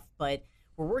stuff. But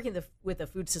we're working with a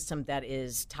food system that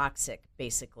is toxic,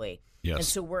 basically. Yes. And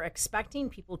so we're expecting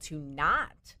people to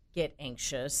not get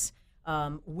anxious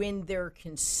when they're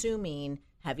consuming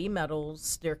heavy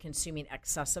metals, they're consuming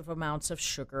excessive amounts of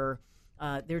sugar,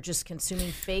 they're just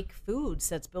consuming fake foods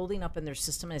that's building up in their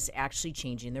system and it's actually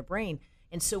changing their brain.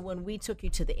 And so when we took you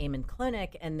to the Amen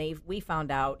Clinic and we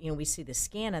found out, we see the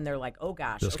scan and they're like, oh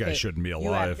gosh, this guy shouldn't be alive.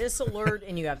 You have this alert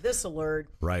and you have this alert.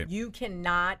 Right. You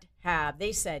cannot have,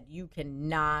 they said you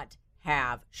cannot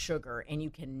have sugar and you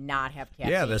cannot have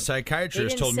caffeine. Yeah, the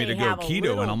psychiatrist told me to go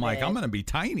keto, and I'm like, I'm going to be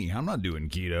tiny. I'm not doing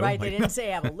keto. Right, like, they didn't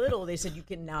say have a little. They said you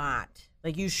cannot.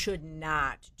 Like, you should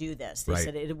not do this. They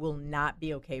said it will not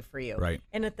be okay for you. Right.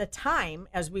 And at the time,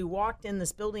 as we walked in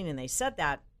this building and they said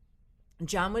that,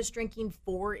 John was drinking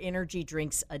 4 energy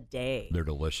drinks a day. They're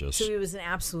delicious. So he was an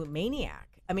absolute maniac.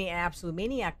 I mean, an absolute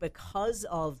maniac because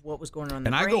of what was going on in the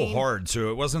brain. brain. I go hard,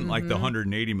 so it wasn't like the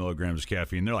 180 milligrams of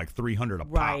caffeine. They're like 300 a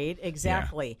pop. Right,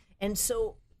 exactly. Yeah. And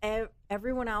so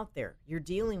everyone out there, you're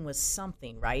dealing with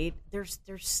something, right? There's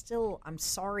still, I'm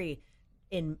sorry,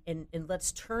 and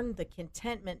let's turn the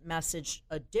contentment message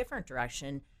a different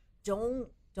direction. Don't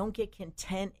get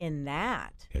content in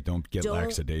that. Yeah, don't get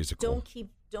lackadaisical.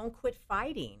 Don't quit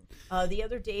fighting. The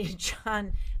other day,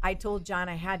 John, I told John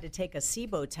I had to take a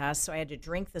SIBO test, so I had to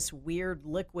drink this weird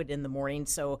liquid in the morning.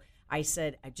 So I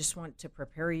said, I just want to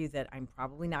prepare you that I'm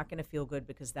probably not going to feel good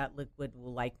because that liquid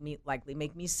will likely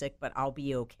make me sick, but I'll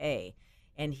be okay.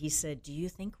 And he said, do you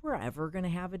think we're ever going to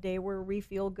have a day where we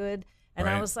feel good? And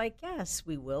I was like, yes,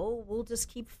 we will. We'll just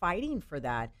keep fighting for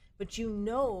that. But you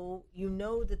know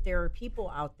that there are people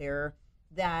out there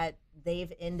that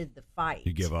they've ended the fight.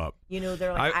 You give up.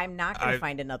 They're like, I'm not going to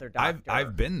find another doctor.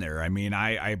 I've been there. I mean,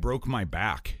 I broke my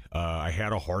back. I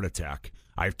had a heart attack.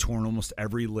 I've torn almost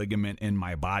every ligament in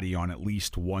my body on at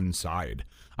least one side.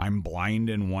 I'm blind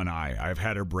in one eye. I've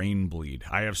had a brain bleed.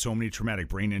 I have so many traumatic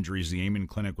brain injuries. The Amen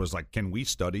Clinic was like, can we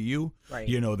study you? Right.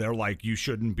 They're like, you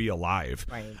shouldn't be alive.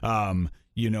 Right.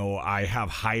 I have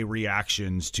high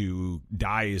reactions to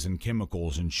dyes and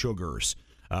chemicals and sugars.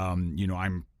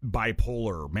 I'm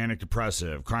bipolar, manic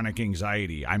depressive, chronic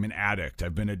anxiety. I'm an addict.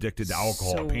 I've been addicted to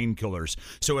alcohol, painkillers.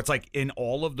 So it's like in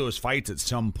all of those fights at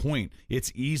some point,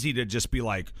 it's easy to just be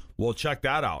like, well, check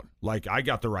that out. Like, I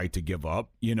got the right to give up,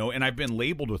 and I've been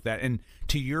labeled with that. And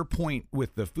to your point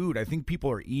with the food, I think people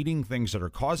are eating things that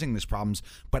are causing these problems.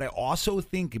 But I also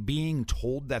think being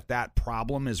told that that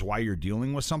problem is why you're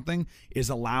dealing with something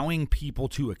is allowing people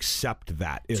to accept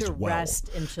that as well. To rest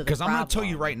into the problem. Because I'm going to tell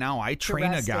you right now, I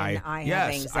train a guy.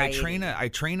 I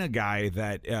train a guy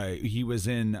that he was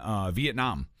in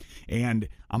Vietnam, and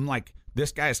I'm like,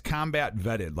 this guy's combat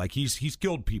vetted. Like, he's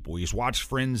killed people. He's watched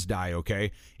friends die,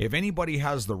 okay? If anybody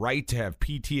has the right to have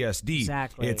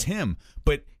PTSD, it's him.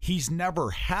 But he's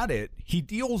never had it. He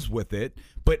deals with it.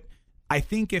 But I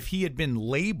think if he had been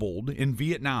labeled in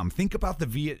Vietnam, think about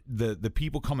the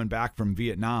people coming back from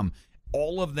Vietnam,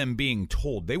 all of them being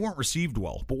told they weren't received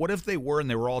well. But what if they were and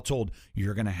they were all told,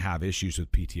 you're going to have issues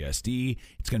with PTSD.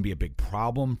 It's going to be a big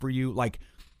problem for you. Like,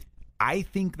 I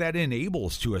think that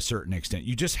enables to a certain extent.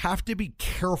 You just have to be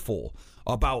careful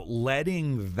about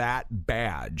letting that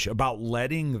badge, about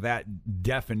letting that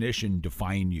definition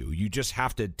define you. You just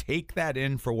have to take that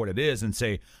in for what it is and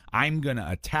say, I'm going to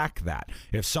attack that.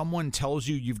 If someone tells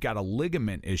you you've got a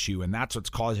ligament issue and that's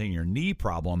what's causing your knee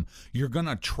problem, you're going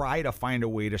to try to find a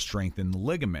way to strengthen the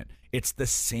ligament. It's the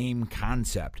same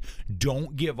concept.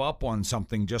 Don't give up on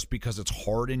something just because it's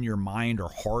hard in your mind or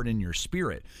hard in your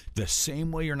spirit. The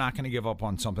same way you're not going to give up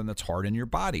on something that's hard in your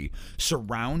body.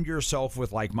 Surround yourself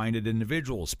with like-minded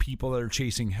individuals, people that are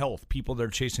chasing health, people that are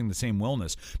chasing the same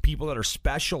wellness, people that are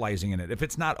specializing in it. If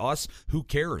it's not us, who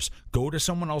cares? Go to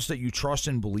someone else that you trust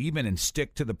and believe in and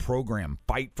stick to the program.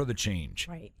 Fight for the change.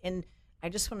 Right. And I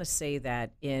just want to say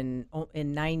that in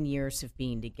 9 years of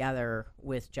being together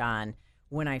with John,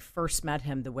 when I first met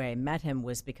him, the way I met him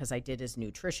was because I did his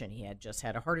nutrition. He had just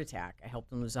had a heart attack. I helped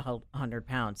him lose 100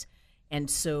 pounds. And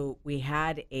so we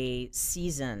had a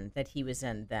season that he was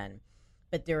in then.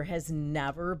 But there has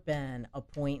never been a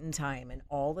point in time in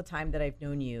all the time that I've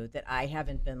known you that I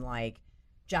haven't been like,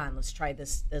 John, let's try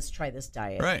this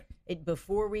diet. Right.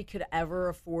 Before we could ever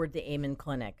afford the Amen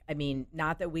Clinic. I mean,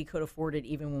 not that we could afford it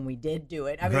even when we did do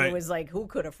it. I mean, It was like, who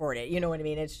could afford it? You know what I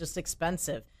mean? It's just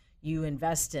expensive. You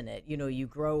invest in it, you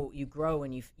grow,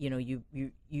 and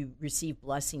you receive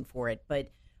blessing for it.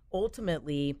 But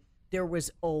ultimately, there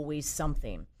was always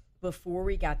something. Before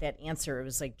we got that answer, it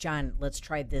was like, John, let's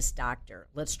try this doctor.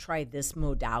 Let's try this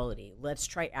modality. Let's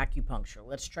try acupuncture.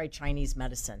 Let's try Chinese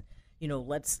medicine.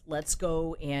 Let's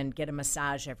go and get a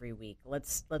massage every week.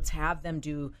 Let's have them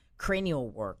do cranial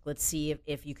work. Let's see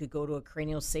if you could go to a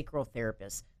cranial sacral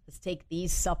therapist. Let's take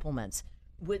these supplements.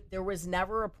 There was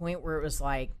never a point where it was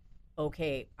like,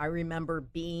 okay, I remember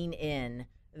being in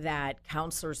that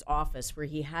counselor's office where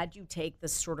he had you take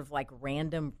this sort of like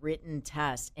random written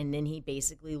test, and then he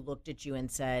basically looked at you and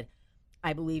said,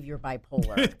 I believe you're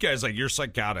bipolar. The guy's like, you're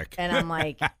psychotic. And I'm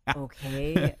like,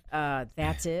 okay,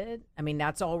 that's it? I mean,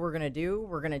 that's all we're going to do?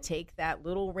 We're going to take that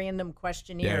little random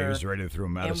questionnaire. Yeah, he was ready to throw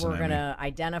medicine. And we're going to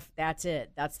identify, that's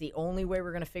it. That's the only way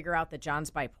we're going to figure out that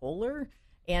John's bipolar.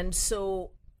 And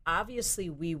so obviously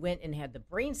we went and had the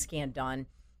brain scan done.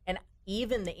 And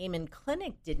even the Amen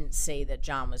Clinic didn't say that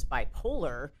John was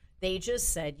bipolar. They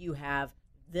just said you have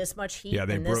this much heat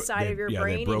in this side of your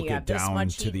brain, and you have this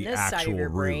much heat in this side of your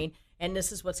brain, and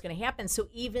this is what's going to happen. So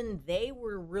even they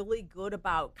were really good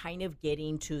about kind of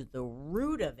getting to the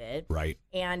root of it, right?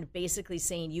 And basically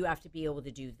saying you have to be able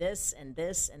to do this and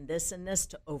this and this and this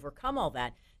to overcome all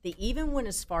that. They even went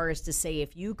as far as to say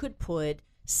if you could put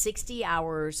 60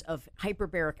 hours of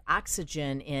hyperbaric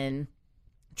oxygen in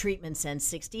treatments in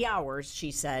 60 hours, she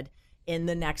said, in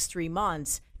the next 3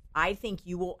 months, I think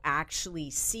you will actually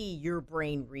see your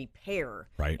brain repair.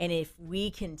 Right. And if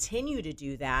we continue to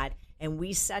do that and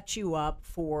we set you up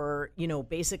for,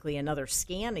 basically another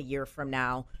scan a year from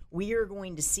now, we are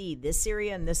going to see this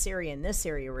area and this area and this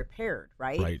area repaired,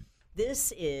 right? Right.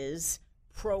 This is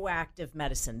proactive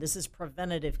medicine. This is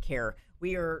preventative care.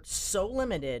 We are so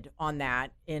limited on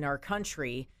that in our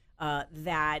country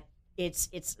that it's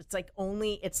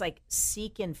like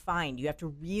seek and find. You have to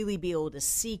really be able to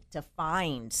seek to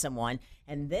find someone,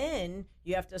 and then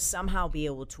you have to somehow be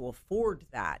able to afford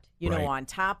that, on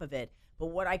top of it. But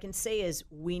what I can say is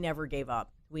we never gave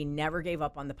up. We never gave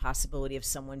up on the possibility of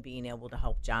someone being able to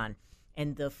help John.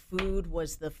 And the food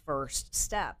was the first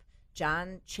step.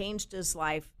 John changed his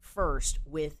life first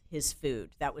with his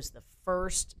food. That was the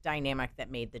first dynamic that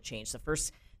made the change. The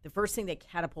first thing that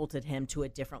catapulted him to a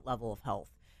different level of health.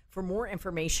 For more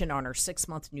information on our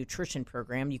 6-month nutrition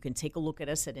program, you can take a look at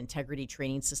us at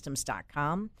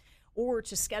integritytrainingsystems.com, or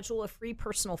to schedule a free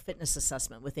personal fitness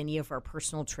assessment with any of our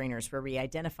personal trainers where we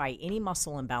identify any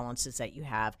muscle imbalances that you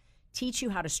have, teach you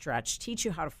how to stretch, teach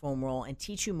you how to foam roll, and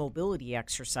teach you mobility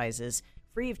exercises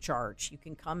free of charge. You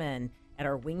can come in at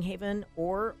our Winghaven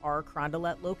or our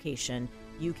Carondelet location.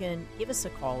 You can give us a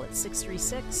call at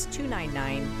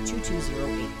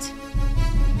 636-299-2208.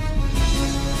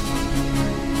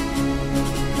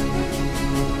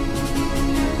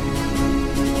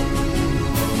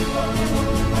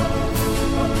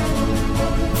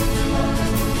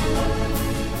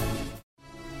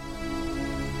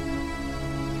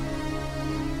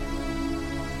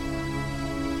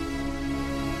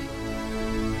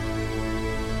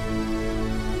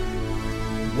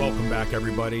 Welcome back,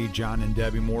 everybody. John and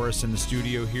Debbie Morris in the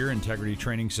studio here,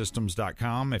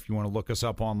 integritytrainingsystems.com. If you want to look us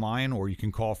up online, or you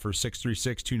can call for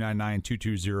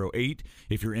 636-299-2208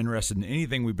 if you're interested in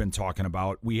anything we've been talking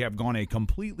about. We have gone a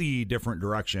completely different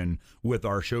direction with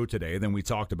our show today than we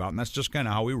talked about, and that's just kind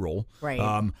of how we roll.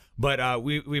 Right. But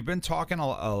we've been talking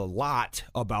a lot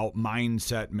about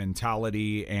mindset,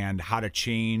 mentality, and how to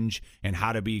change and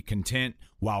how to be content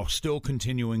while still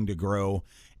continuing to grow.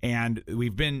 And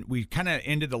we kind of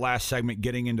ended the last segment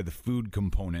getting into the food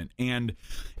component. And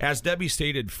as Debbie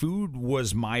stated, food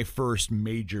was my first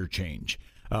major change.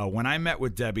 When I met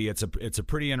with Debbie, it's a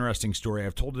pretty interesting story.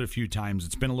 I've told it a few times.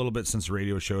 It's been a little bit since the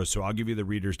radio show, so I'll give you the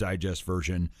Reader's Digest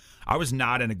version. I was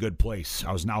not in a good place.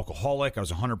 I was an alcoholic. I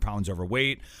was 100 pounds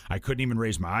overweight. I couldn't even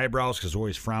raise my eyebrows because I was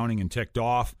always frowning and ticked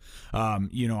off.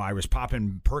 I was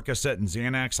popping Percocet and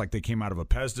Xanax like they came out of a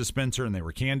Pez dispenser and they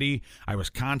were candy. I was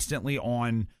constantly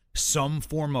on some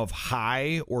form of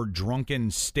high or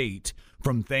drunken state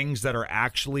from things that are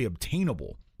actually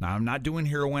obtainable. Now, I'm not doing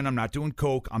heroin. I'm not doing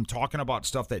coke. I'm talking about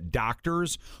stuff that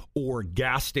doctors or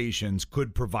gas stations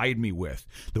could provide me with.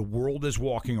 The world is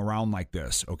walking around like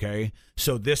this, okay?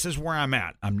 So this is where I'm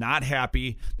at. I'm not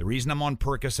happy. The reason I'm on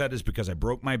Percocet is because I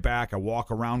broke my back. I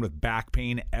walk around with back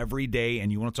pain every day,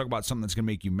 and you want to talk about something that's going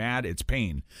to make you mad? It's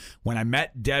pain. When I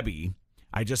met Debbie,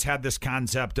 I just had this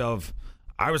concept of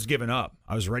I was giving up.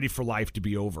 I was ready for life to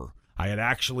be over. I had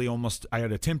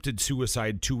attempted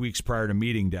suicide 2 weeks prior to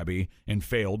meeting Debbie and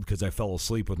failed because I fell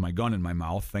asleep with my gun in my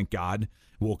mouth. Thank God.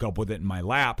 Woke up with it in my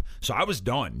lap. So I was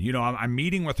done. I'm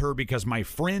meeting with her because my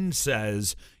friend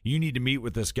says, you need to meet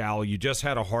with this gal. You just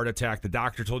had a heart attack. The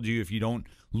doctor told you if you don't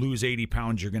lose 80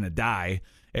 pounds, you're going to die.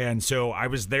 And so I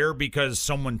was there because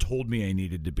someone told me I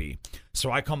needed to be.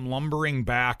 So I come lumbering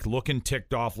back, looking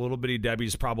ticked off. Little bitty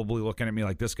Debbie's probably looking at me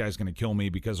like this guy's going to kill me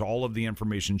because all of the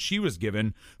information she was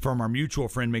given from our mutual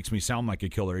friend makes me sound like a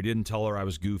killer. I didn't tell her I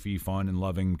was goofy, fun, and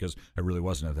loving because I really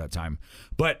wasn't at that time.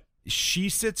 But she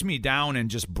sits me down and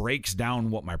just breaks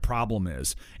down what my problem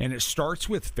is. And it starts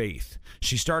with faith.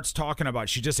 She starts talking about,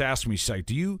 she just asked me, she's like,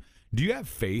 do you have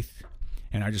faith?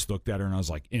 And I just looked at her and I was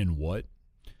like, in what?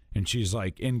 And she's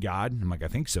like, in God. I'm like, I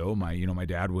think so. My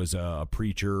dad was a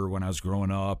preacher when I was growing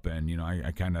up, and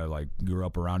I kind of like grew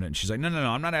up around it. And she's like, no,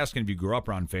 I'm not asking if you grew up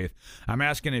around faith. I'm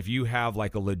asking if you have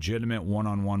like a legitimate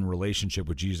one-on-one relationship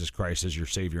with Jesus Christ as your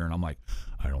Savior. And I'm like,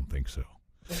 I don't think so.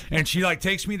 And she like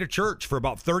takes me to church for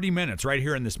about 30 minutes right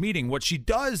here in this meeting. What she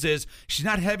does is she's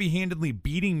not heavy-handedly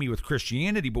beating me with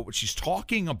Christianity, but what she's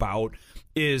talking about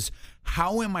is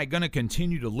how am I going to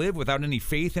continue to live without any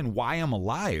faith in why I'm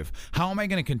alive? How am I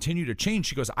going to continue to change?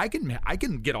 She goes, I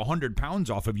can get 100 pounds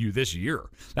off of you this year.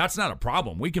 That's not a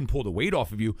problem. We can pull the weight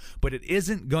off of you, but it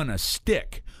isn't going to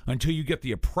stick until you get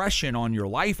the oppression on your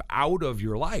life out of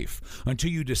your life,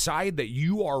 until you decide that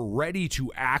you are ready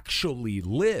to actually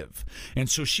live. And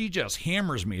so she just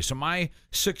hammers me. So my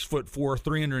 6'4",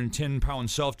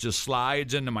 310-pound self just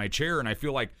slides into my chair, and I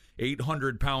feel like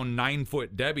 800-pound,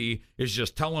 9-foot Debbie is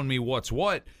just telling me what's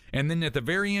what. And then at the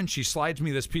very end, she slides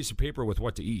me this piece of paper with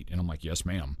what to eat. And I'm like, yes,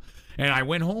 ma'am. And I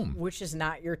went home. Which is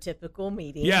not your typical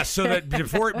meeting. Yes, so that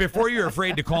before you're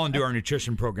afraid to call and do our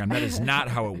nutrition program, that is not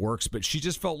how it works. But she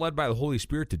just felt led by the Holy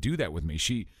Spirit to do that with me.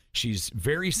 She's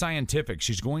very scientific.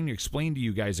 She's going to explain to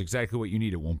you guys exactly what you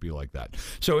need. It won't be like that.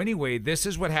 So anyway, this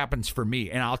is what happens for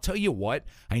me. And I'll tell you what,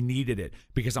 I needed it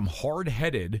because I'm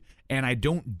hard-headed and I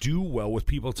don't do well with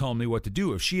people telling me what to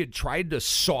do. If she had tried to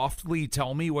softly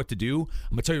tell me what to do,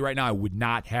 I'm going to tell you right now, I would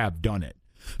not have done it.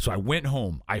 So I went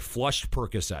home, I flushed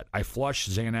Percocet, I flushed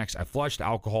Xanax, I flushed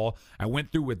alcohol, I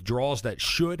went through withdrawals that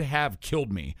should have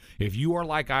killed me. If you are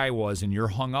like I was and you're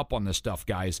hung up on this stuff,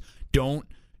 guys, don't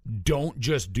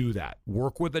just do that.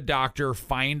 Work with a doctor,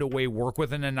 find a way, work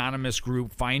with an anonymous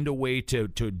group, find a way to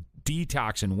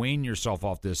detox and wane yourself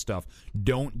off this stuff.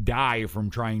 Don't die from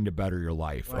trying to better your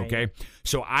life, right. Okay?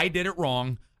 So I did it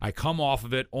wrong. I come off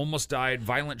of it, almost died,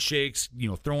 violent shakes,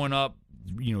 throwing up,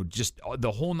 just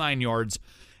the whole 9 yards.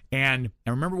 And I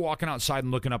remember walking outside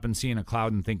and looking up and seeing a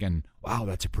cloud and thinking, wow,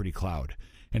 that's a pretty cloud.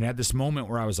 And I had this moment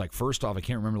where I was like, first off, I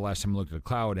can't remember the last time I looked at a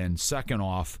cloud. And second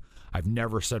off, I've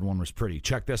never said one was pretty.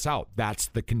 Check this out. That's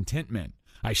the contentment.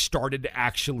 I started to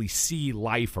actually see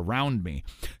life around me.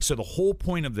 So the whole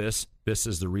point of this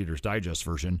is the Reader's Digest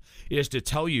version, is to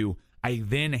tell you I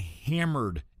then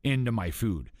hammered into my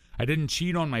food. I didn't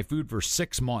cheat on my food for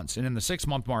 6 months. And in the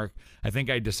 6-month mark, I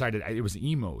think I decided it was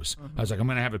emos. I was like, I'm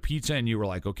going to have a pizza. And you were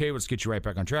like, okay, let's get you right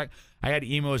back on track. I had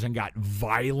emos and got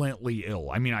violently ill.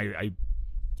 I mean, I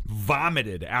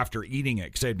vomited after eating it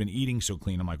because I had been eating so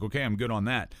clean. I'm like, okay, I'm good on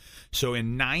that. So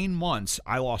in 9 months,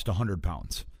 I lost 100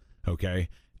 pounds. Okay.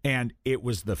 And it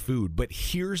was the food. But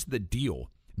here's the deal.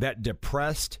 That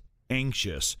depressed,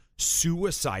 anxious,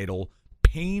 suicidal,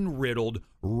 pain-riddled,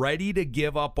 ready to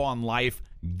give up on life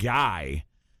guy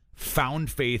found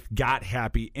faith, got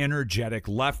happy, energetic,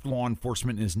 left law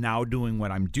enforcement, and is now doing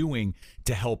what I'm doing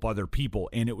to help other people.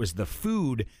 And it was the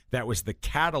food that was the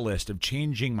catalyst of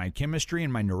changing my chemistry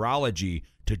and my neurology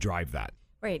to drive that.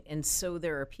 Right. And so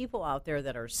there are people out there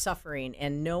that are suffering,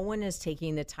 and no one is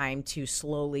taking the time to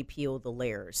slowly peel the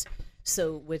layers.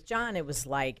 So with John, it was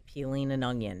like peeling an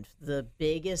onion. The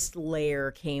biggest layer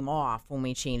came off when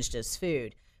we changed his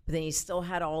food. But then he still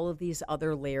had all of these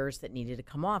other layers that needed to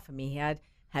come off. I mean, he had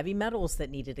heavy metals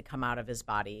that needed to come out of his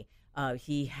body.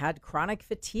 He had chronic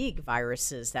fatigue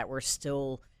viruses that were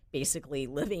still basically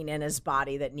living in his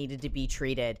body that needed to be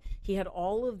treated. He had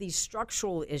all of these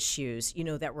structural issues,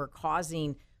 that were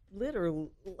causing literally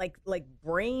like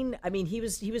brain. I mean, he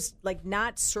was like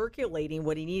not circulating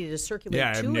what he needed to circulate to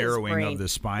his brain. Yeah, I have narrowing of the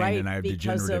spine, right? And I have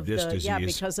degenerative disc disease. Yeah,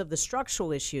 because of the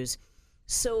structural issues.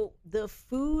 So the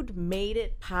food made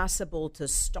it possible to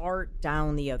start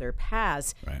down the other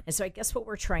paths. Right. And so I guess what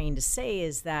we're trying to say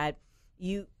is that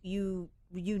you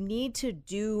need to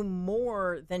do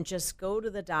more than just go to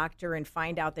the doctor and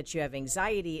find out that you have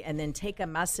anxiety and then take a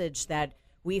message that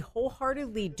we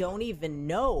wholeheartedly don't even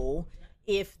know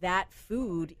if that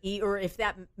food or if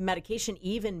that medication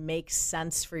even makes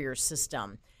sense for your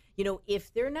system.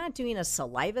 If they're not doing a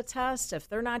saliva test, if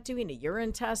they're not doing a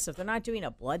urine test, if they're not doing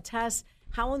a blood test,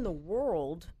 how in the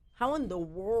world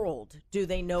do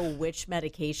they know which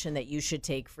medication that you should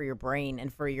take for your brain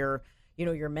and for your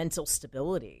mental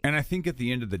stability? And I think at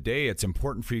the end of the day, it's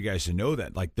important for you guys to know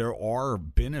that, like, there are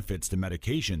benefits to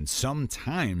medication.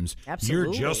 Sometimes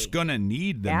Absolutely. You're just going to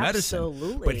need the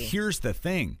medicine. But here's the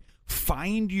thing.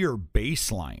 Find your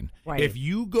baseline. Right. If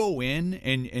you go in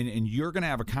and you're going to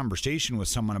have a conversation with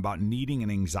someone about needing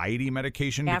an anxiety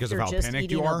medication because of how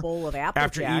panicked you are,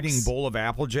 after eating a bowl of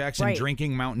Apple Jacks and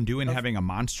drinking Mountain Dew and having a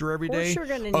Monster every day,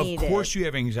 of course you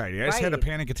have anxiety. I just had a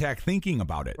panic attack thinking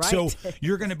about it. Right. So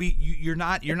you're going to be you're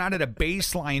not at a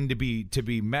baseline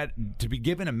to be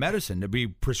given a medicine, to be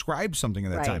prescribed something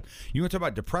at that time. You want to talk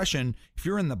about depression? If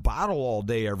you're in the bottle all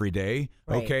day every day,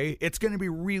 okay, it's going to be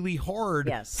really hard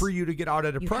for you to get out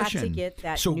of depression. You have to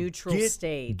get that neutral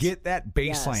state. Get that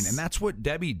baseline. And that's what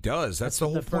Debbie does. That's the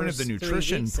whole point of the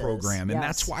nutrition program. And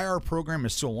that's why our program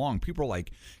is so long. People are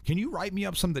like, can you write me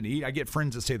up something to eat? I get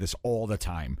friends that say this all the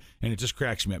time, and it just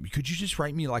cracks me up. Could you just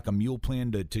write me like a meal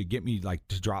plan to get me like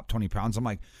to drop 20 pounds? I'm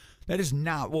like, that is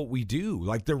not what we do.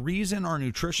 Like, the reason our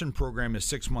nutrition program is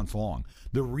 6 months long,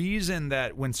 the reason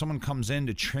that when someone comes in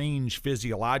to change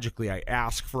physiologically, I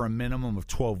ask for a minimum of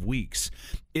 12 weeks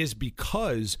is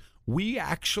because we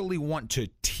actually want to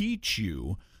teach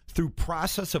you through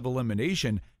process of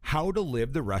elimination how to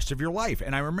live the rest of your life.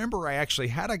 And I remember I actually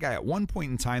had a guy at one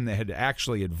point in time that had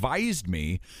actually advised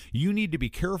me, you need to be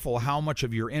careful how much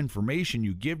of your information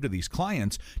you give to these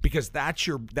clients, because that's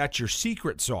your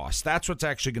secret sauce. That's what's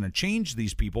actually going to change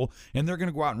these people, and they're going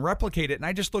to go out and replicate it. And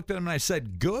I just looked at him and I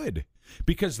said, good.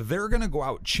 Because they're going to go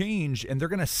out changed, and they're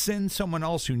going to send someone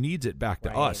else who needs it back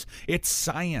to us. It's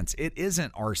science. It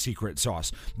isn't our secret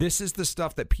sauce. This is the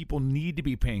stuff that people need to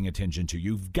be paying attention to.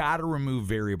 You've got to remove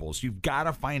variables. You've got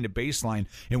to find a baseline.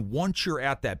 And once you're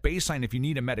at that baseline, if you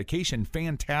need a medication,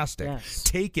 fantastic. Yes.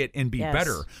 Take it and be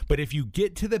better. But if you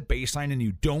get to the baseline and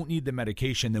you don't need the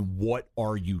medication, then what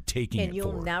are you taking it for? And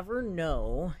you'll never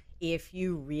know if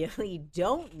you really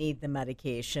don't need the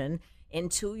medication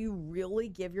until you really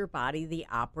give your body the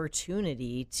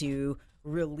opportunity to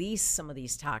release some of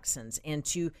these toxins and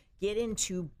to get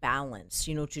into balance,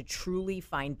 to truly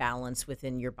find balance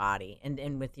within your body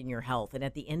and within your health. And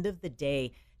at the end of the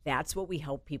day, that's what we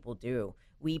help people do.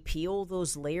 We peel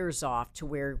those layers off to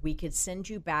where we could send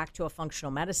you back to a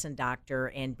functional medicine doctor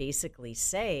and basically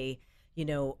say,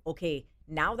 okay,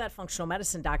 now that functional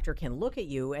medicine doctor can look at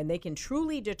you and they can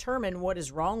truly determine what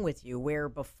is wrong with you, where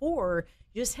before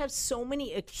you just have so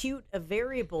many acute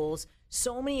variables,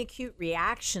 so many acute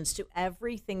reactions to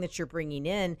everything that you're bringing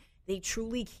in. They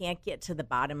truly can't get to the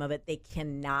bottom of it. They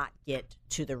cannot get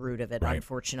to the root of it, right,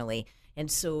 unfortunately.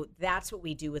 And so that's what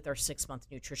we do with our 6-month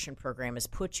nutrition program, is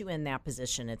put you in that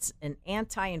position. It's an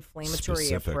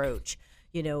anti-inflammatory approach.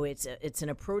 You know, it's an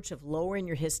approach of lowering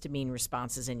your histamine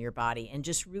responses in your body and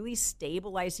just really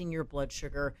stabilizing your blood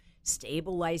sugar,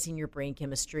 stabilizing your brain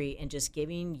chemistry, and just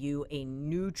giving you a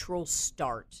neutral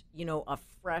start, you know, a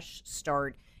fresh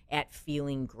start at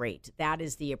feeling great. That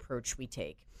is the approach we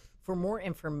take. For more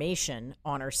information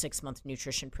on our 6-month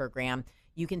nutrition program,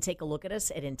 you can take a look at us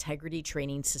at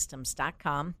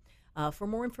integritytrainingsystems.com. For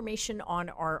more information on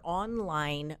our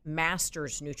online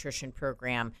Masters Nutrition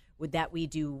Program, that we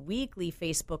do weekly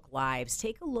Facebook Lives,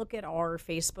 take a look at our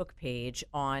Facebook page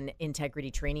on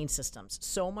Integrity Training Systems.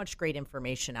 So much great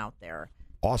information out there.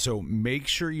 Also, make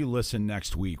sure you listen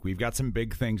next week. We've got some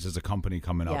big things as a company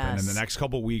coming up. And in the next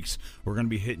couple of weeks, we're going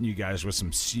to be hitting you guys with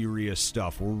some serious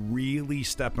stuff. We're really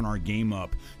stepping our game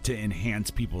up to enhance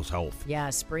people's health.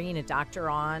 Yes, bringing a doctor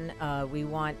on. We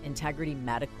want Integrity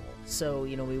Medical. So,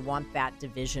 you know, we want that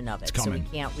division of it. It's coming.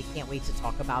 So we can't wait to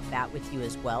talk about that with you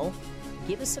as well.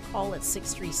 Give us a call at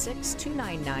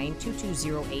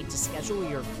 636-299-2208 to schedule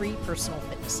your free personal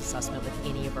fitness assessment with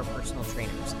any of our personal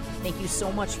trainers. Thank you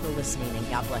so much for listening, and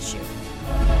God bless you.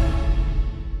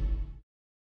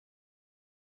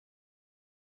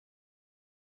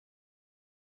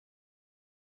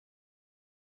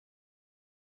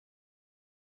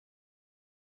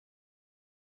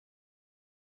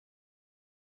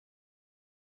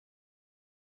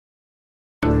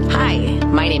 Hi,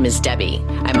 my name is Debbie.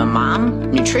 I'm a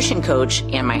mom, nutrition coach,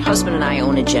 and my husband and I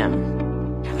own a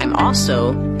gym. I'm also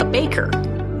a baker.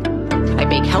 I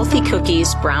bake healthy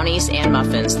cookies, brownies, and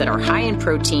muffins that are high in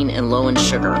protein and low in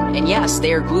sugar. And yes,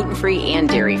 they are gluten-free and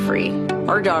dairy-free.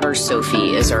 Our daughter,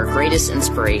 Sophie, is our greatest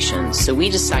inspiration, so we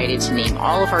decided to name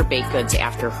all of our baked goods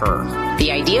after her.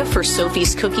 The idea for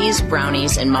Sophie's cookies,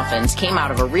 brownies, and muffins came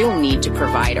out of a real need to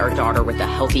provide our daughter with a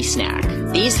healthy snack.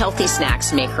 These healthy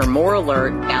snacks make her more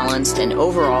alert, balanced, and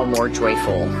overall more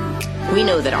joyful. We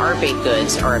know that our baked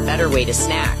goods are a better way to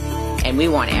snack, and we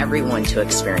want everyone to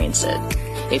experience it.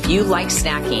 If you like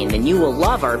snacking, then you will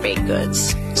love our baked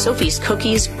goods. Sophie's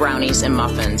cookies, brownies, and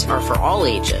muffins are for all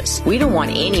ages. We don't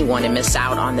want anyone to miss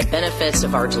out on the benefits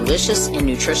of our delicious and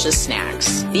nutritious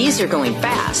snacks. These are going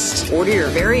fast. Order your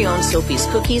very own Sophie's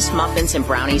cookies, muffins, and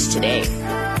brownies today.